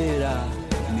kukwizera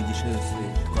imigisha yose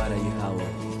twarayihawe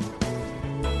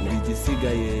ubu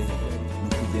igisigaye ni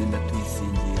ukugenda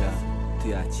tuyisingira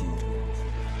tuyakira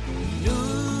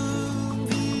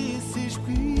numvise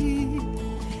ijwi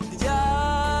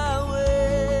ryawe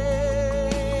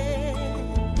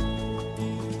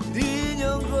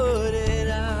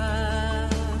rinyongorera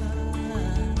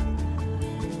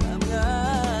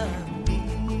mwami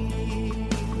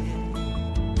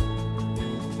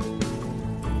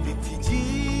riti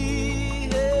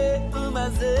igihe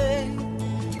umaze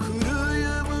kuri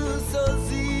uyu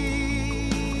musozi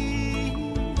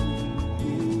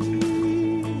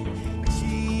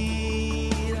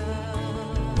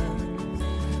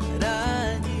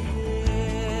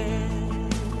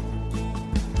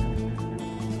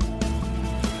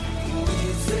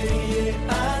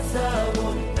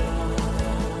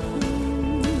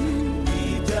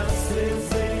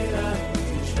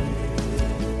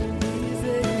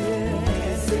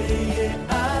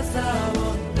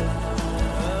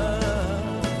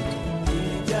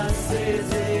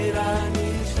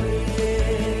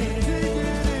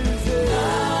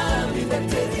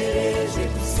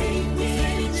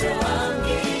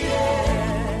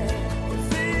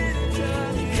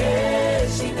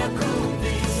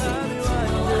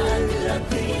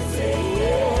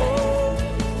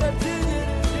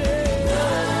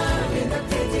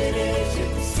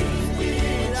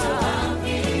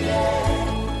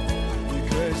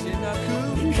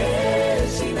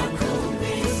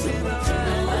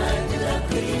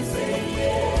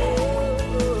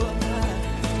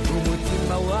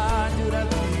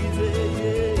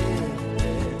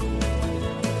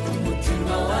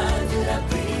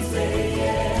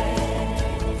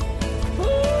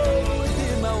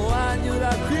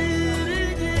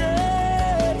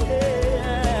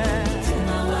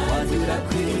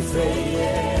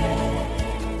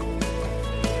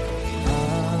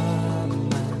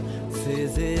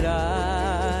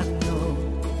Amasezerano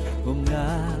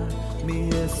umwami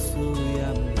Yesu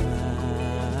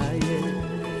yampaye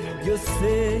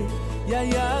yose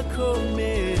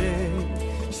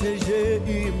yayakomeresheje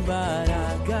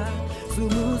imbaraga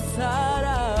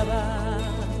z'umusaraba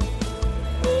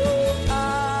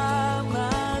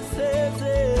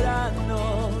amasezerano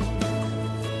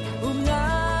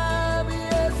umwami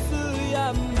Yesu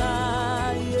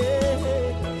yampaye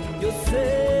yose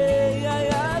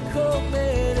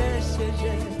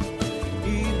yayakomeresheje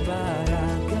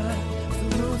imbaraga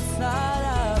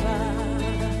z'umusaraba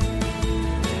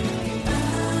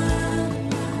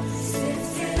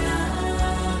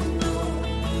amasezerano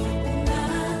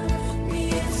umwami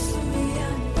Yesu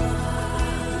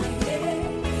yampaye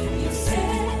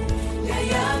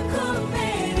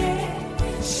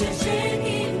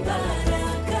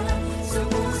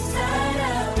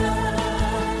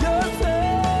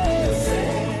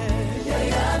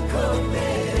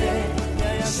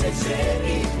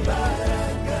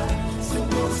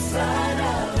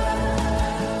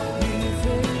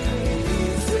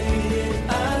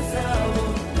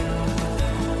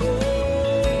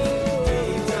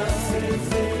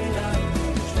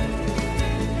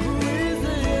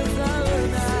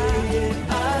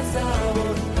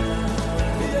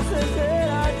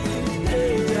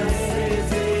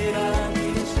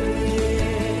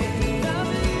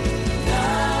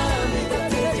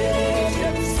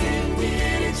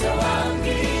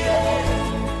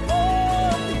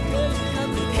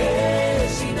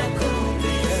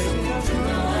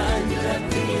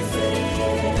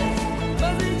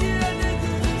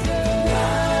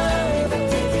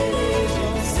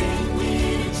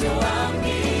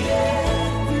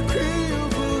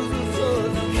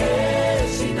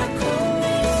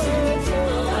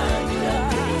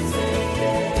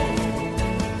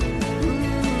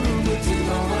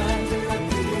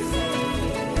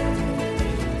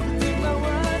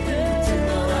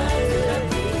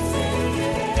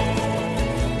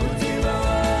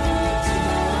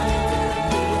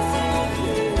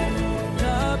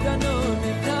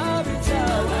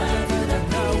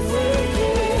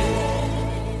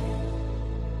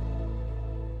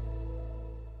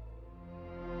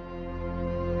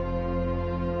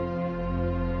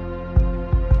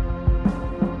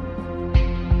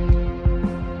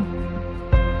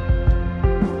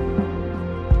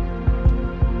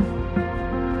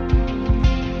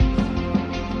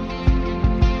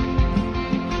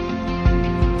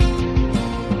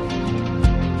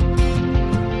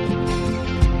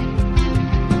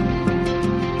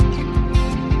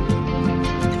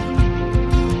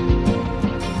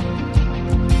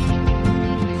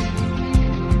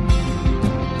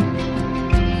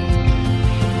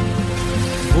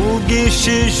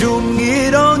uvugishije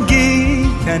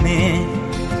umwirongikane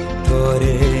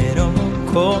torero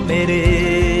mukomere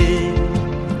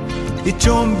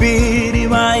icumbi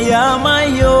ribaye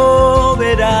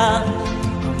amayobera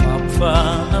amapfa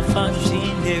afashe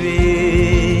intebe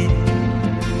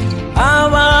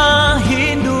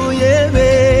abahinduye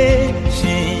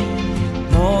benshi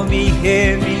mu bihe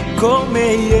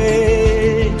bikomeye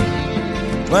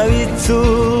babitse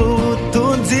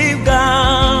ubutunzi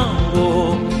bwabo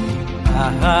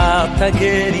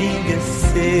ahatagera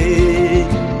ingese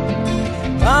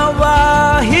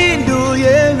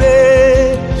abahinduye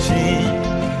benshi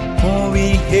mu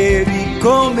bihe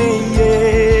bikomeye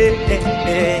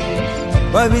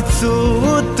babitse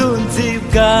ubutunzi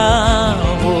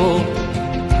bwabo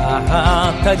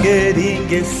ahatagera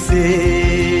ingese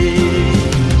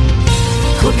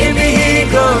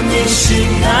kubw'imihigo myinshi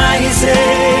mwahize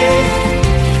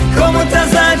ko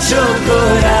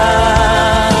mutazacogora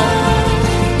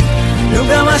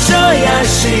nubwo amasho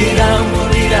yashira mu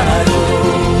biraro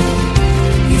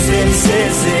izera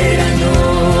isezerano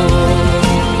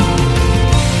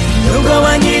nubwo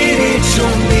ba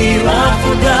nyir'icumbi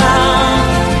bavuga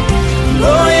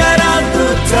ngo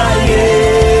yaradutaye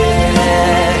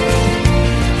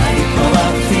ariko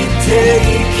bafite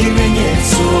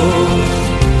ikimenyetso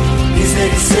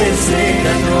izera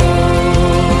isezerano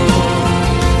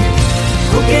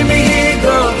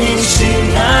kubw'imihigo myinshi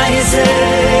mwahize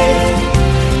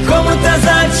ko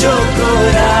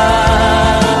mutazacogora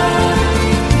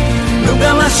nubwo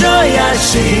amasho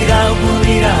yashira mu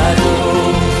biraro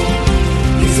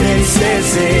izera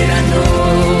isezerano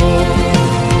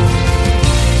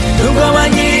nubwo ba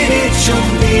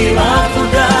nyir'icumbi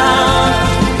bavuga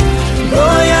ngo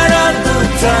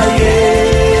yaradutaye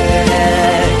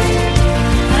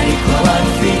ariko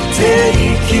bafite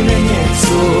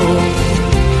ikimenyetso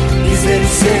izera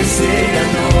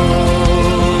isezerano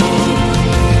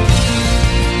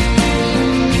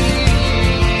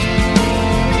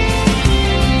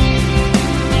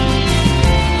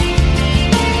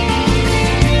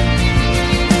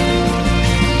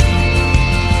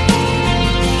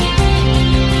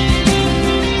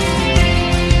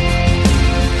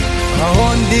aho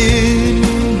ndi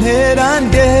ntera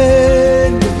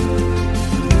ndende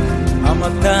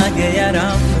amatage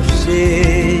yaramfashe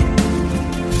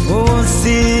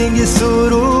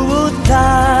usingisura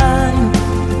ubutani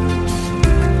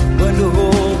ngo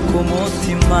nduhuke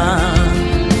umutima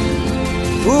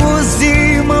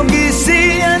ubuzima bw'isi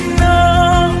ya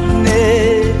none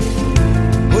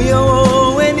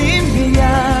uyobowe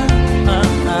n'impiya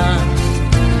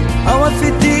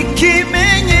abafite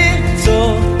ikimenyetso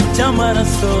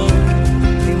cy'amaraso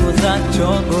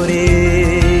ntimuzacogore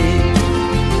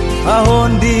aho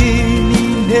ndi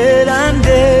n'intera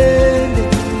ndende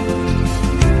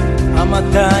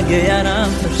amatage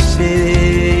yaramfashe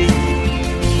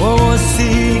wowe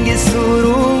singisura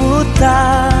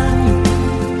ubutani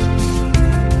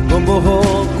ngo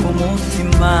mbohoke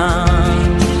umutima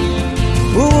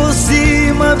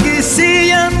ubuzima bw'isi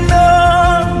ya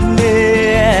none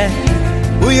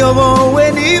uyobowe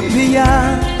n'impiya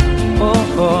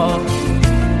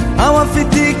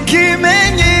abafite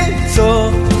ikimenyetso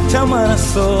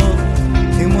cy'amaraso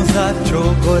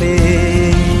ntimuzacogore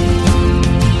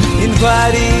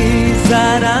intwari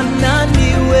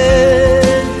zarananiwe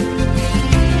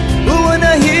ubona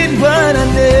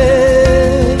hindwarane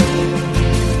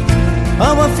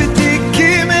abafite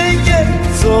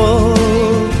ikimenyetso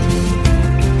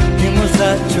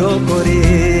ntimuzacogore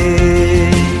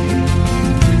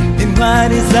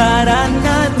intwari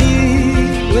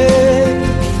zarananiwe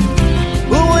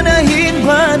ubona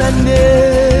hindwarane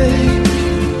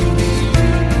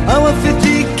abafite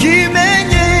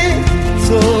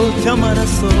ikimenyetso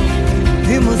cy'amaraso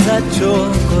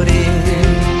ntimuzacogore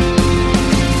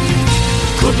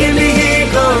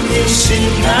kubw'imihigo myinshi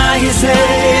mwahize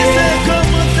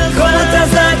ko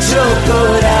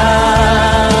mutazacogora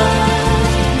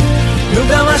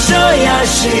nubwo amasho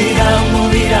yashira mu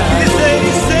biraro izera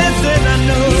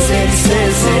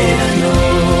isezerano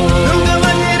nubwo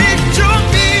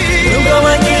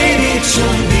ba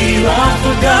nyir'icumbi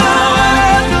bavuga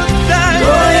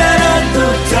ngo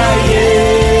yaradutaye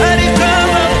ariko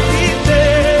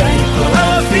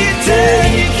abafite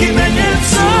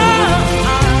ikimenyetso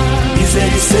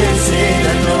izera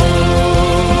isezerano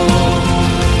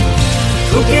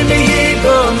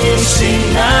kubw'imihigo myinshi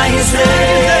mwahize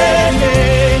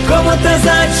ko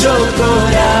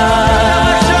mutazacogora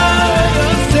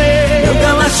nubwo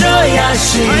amasho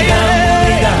yashira mu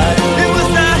biraro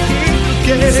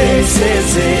izera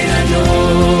isezerano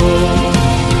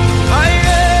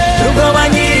nubwo ba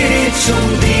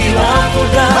nyir'icumbi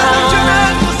bavuga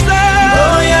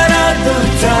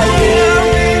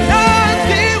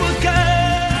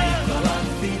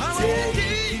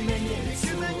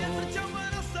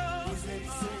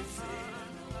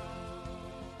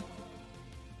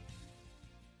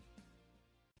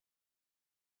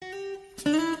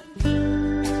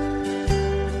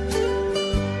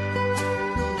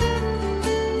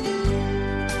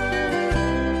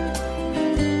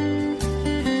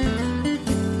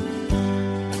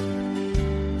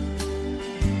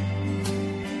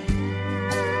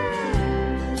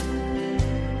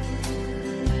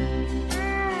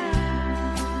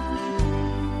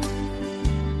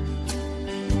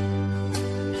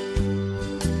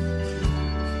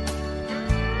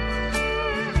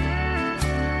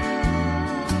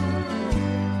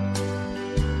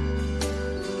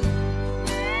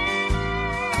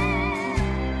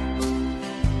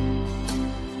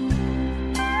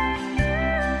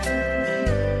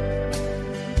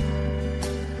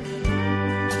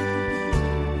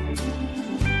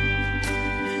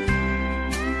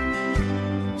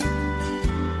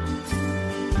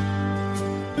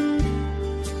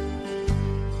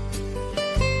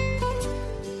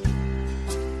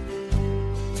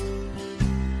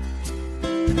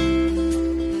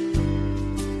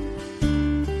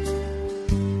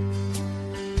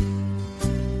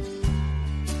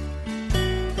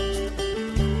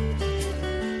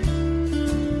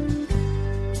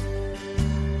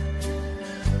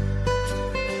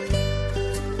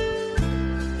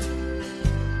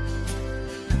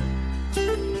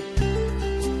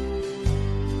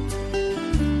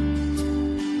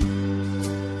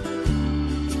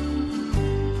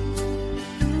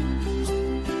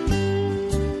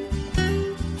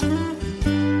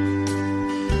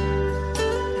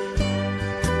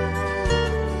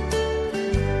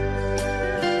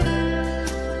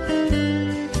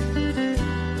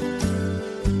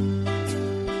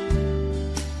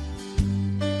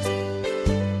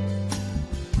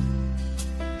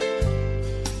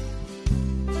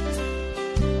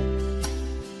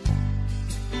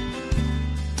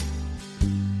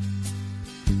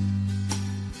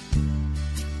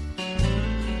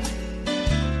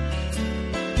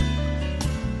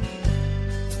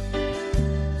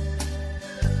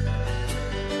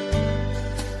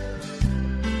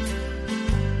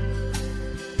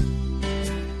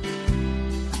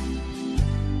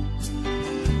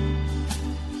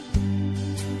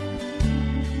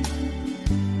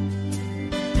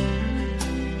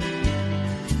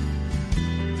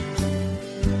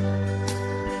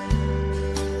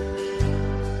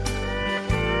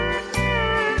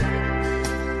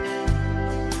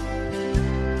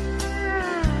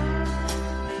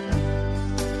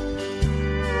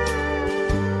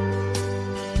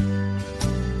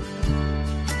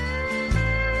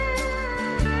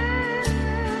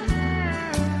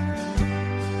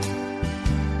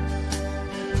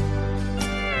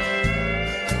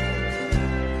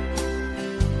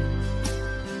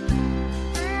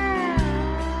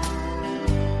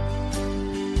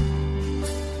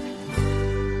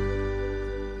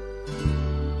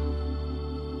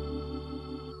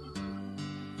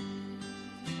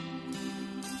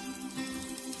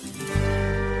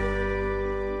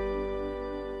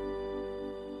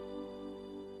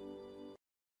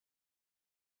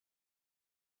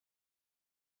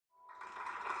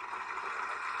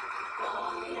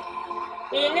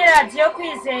Iyi ni radiyo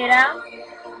kwizera,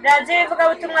 radiyo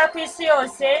ivugabutumwa ku isi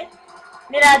yose,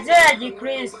 ni radiyo ya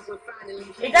gikristo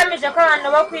igamije ko abantu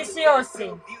bo ku isi yose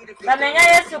bamenya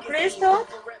Yesu Kristo,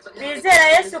 bizera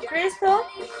Yesu Kristo,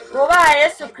 bubaha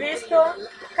Yesu Kristo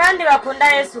kandi bakunda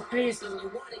Yesu Kristo.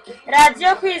 Radiyo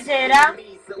kwizera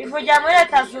ivugira muri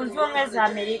Leta Zunze Ubumwe za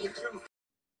Amerika.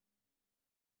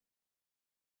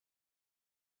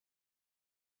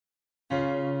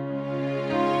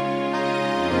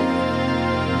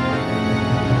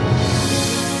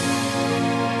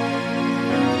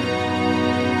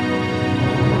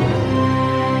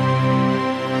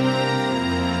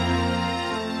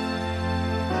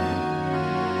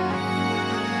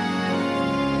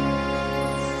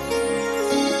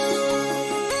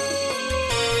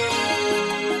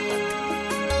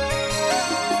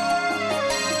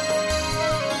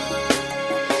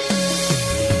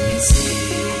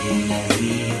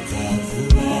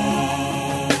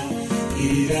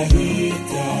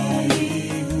 irahita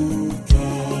yihuta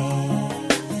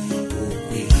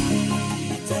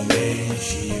ukwihita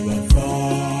benshi bapfa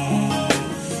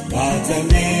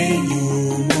batamenye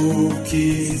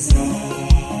umukiza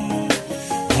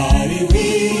hari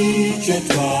w'icyo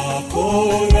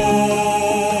twakora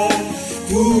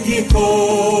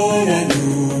tugikora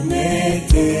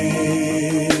n'umwete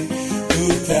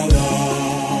tutabara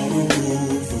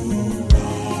ubuvuba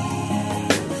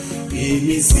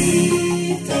iminsi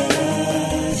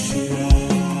itarashira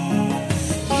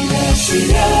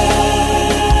irashira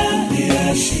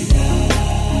irashira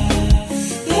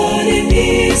dore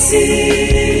iminsi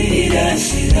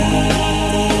irashira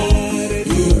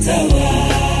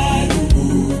tutabara ubu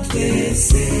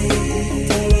twese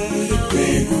twe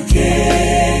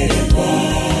gukererwa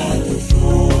dupfa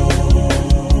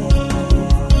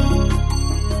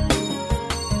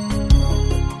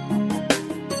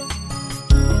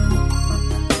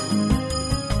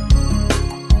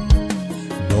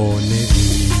none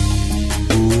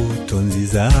imbuto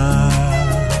nziza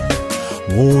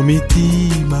mu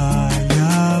mitima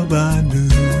y'abantu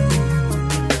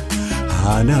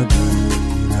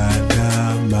hanagura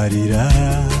n'amarira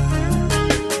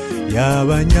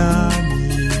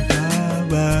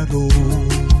y'abanyamibabaro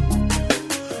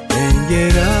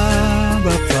engera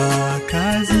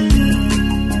abapfakazi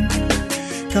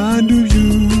kandi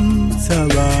ubyutsa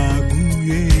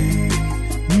abaguye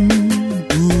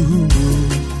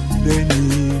uhumure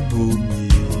n'impumyi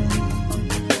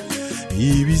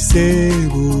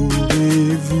ibisebo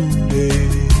bivure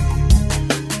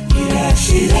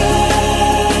irashira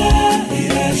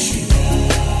irashira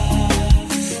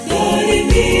dore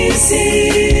iminsi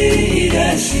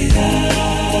irashira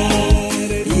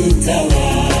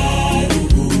tutabara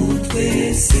ubu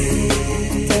twese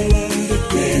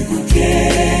twe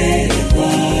gukererwa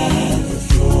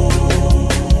dupfa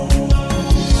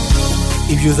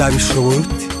ibyo uzabishobora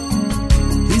ute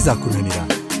ntibizakunanira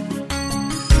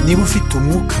niba ufite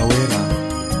umwuka wera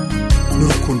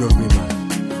n'urukundo rw'Imana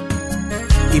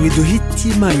ibi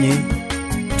duhitimanye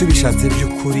tubishatse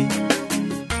by'ukuri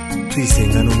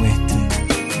tuyisenga n'umwete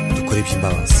dukora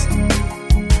iby'imbabazi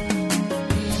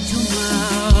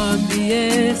tumwambiye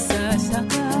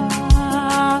sashaka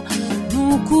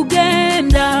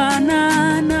nukugendana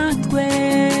natwe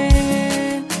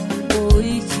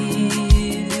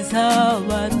urikiriza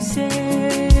baruse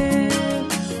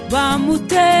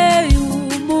bamuteye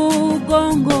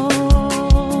umugongo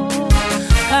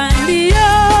kandi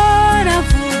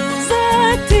yaravuze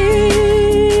ati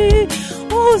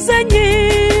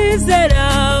uzanyizera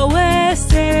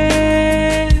wese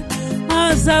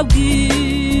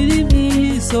azabwira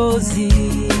imisozi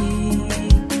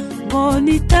ngo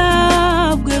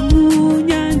nitabwe mu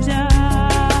nyanja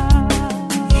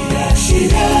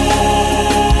irashira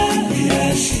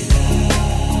irashira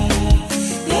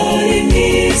dore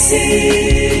iminsi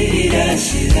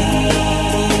irashira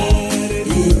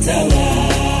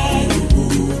tutabara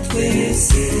ubu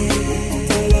twese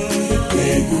twe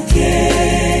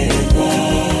gukererwa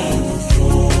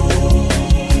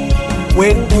we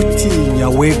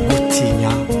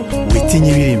gutinya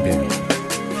witinya ibiri imbere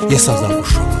Yesu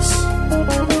azagushoboza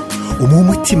umuhe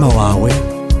umutima wawe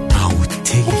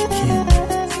awutegeke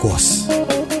rwose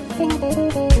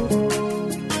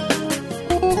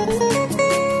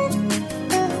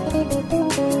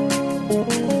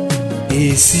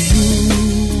isi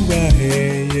yubahe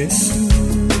Yesu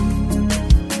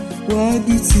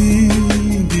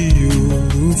wadutsindiye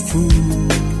urupfu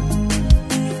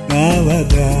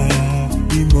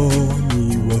n'abadayimoni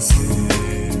bose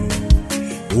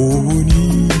ubu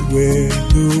niwe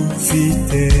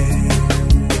dufite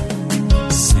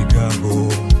sigaho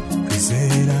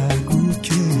kwizera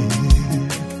guke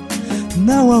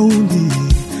na waundi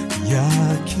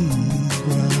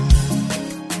yakizwa.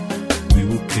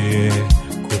 Wibuke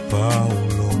ko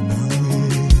Paulo nawe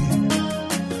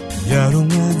yari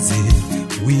umwanzi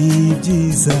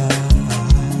w'ibyiza,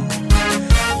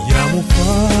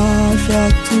 yamufasha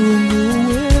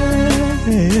tumuwe,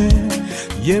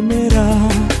 yemera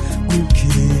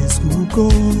gukizwa ubwo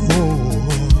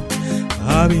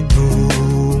aba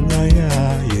intumwa ya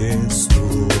Yesu,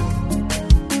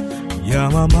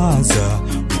 yamamaza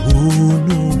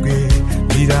ubuntu bwe.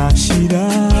 Irashira,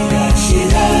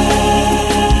 irashira,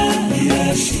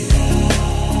 irashira,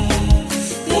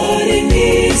 dore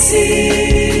iminsi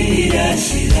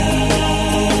irashira,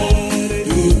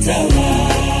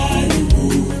 dutabare ubu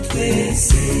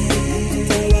twese,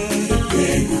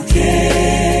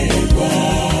 twegukerwa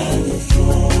dutyo.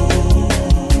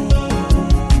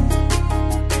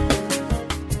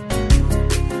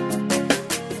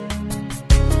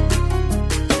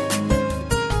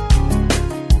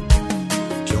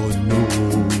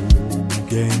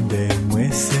 Gende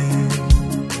mwese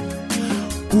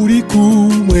uri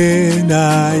kumwe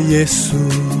na Yesu,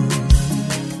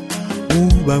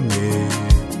 ubamwe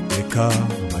reka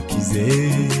bakize,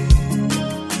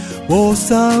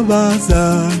 bose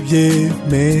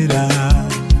bazabyemera,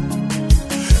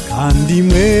 kandi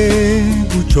mwe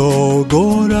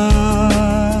gucogora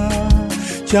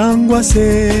cyangwa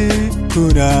se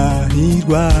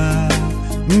kurahirwa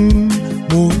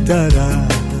mutara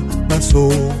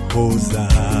basohoza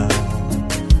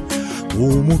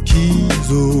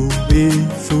umukizo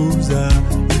bifuza.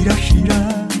 Irashira,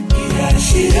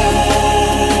 irashira,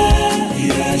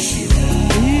 irashira,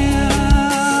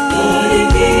 dore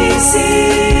iminsi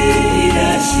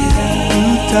irashira,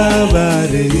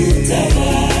 dutabare,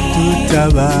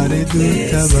 dutabare,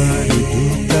 dutabare,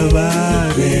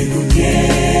 dutabare,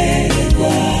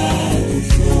 dukerwa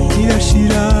dutyo.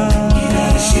 Irashira,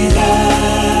 irashira,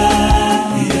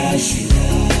 irashira,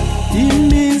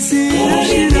 iminsi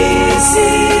irashira,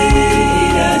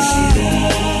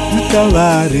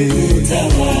 dutabare,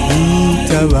 dutabare,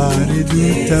 dutabare,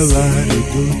 dutabare,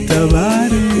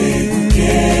 dutabare.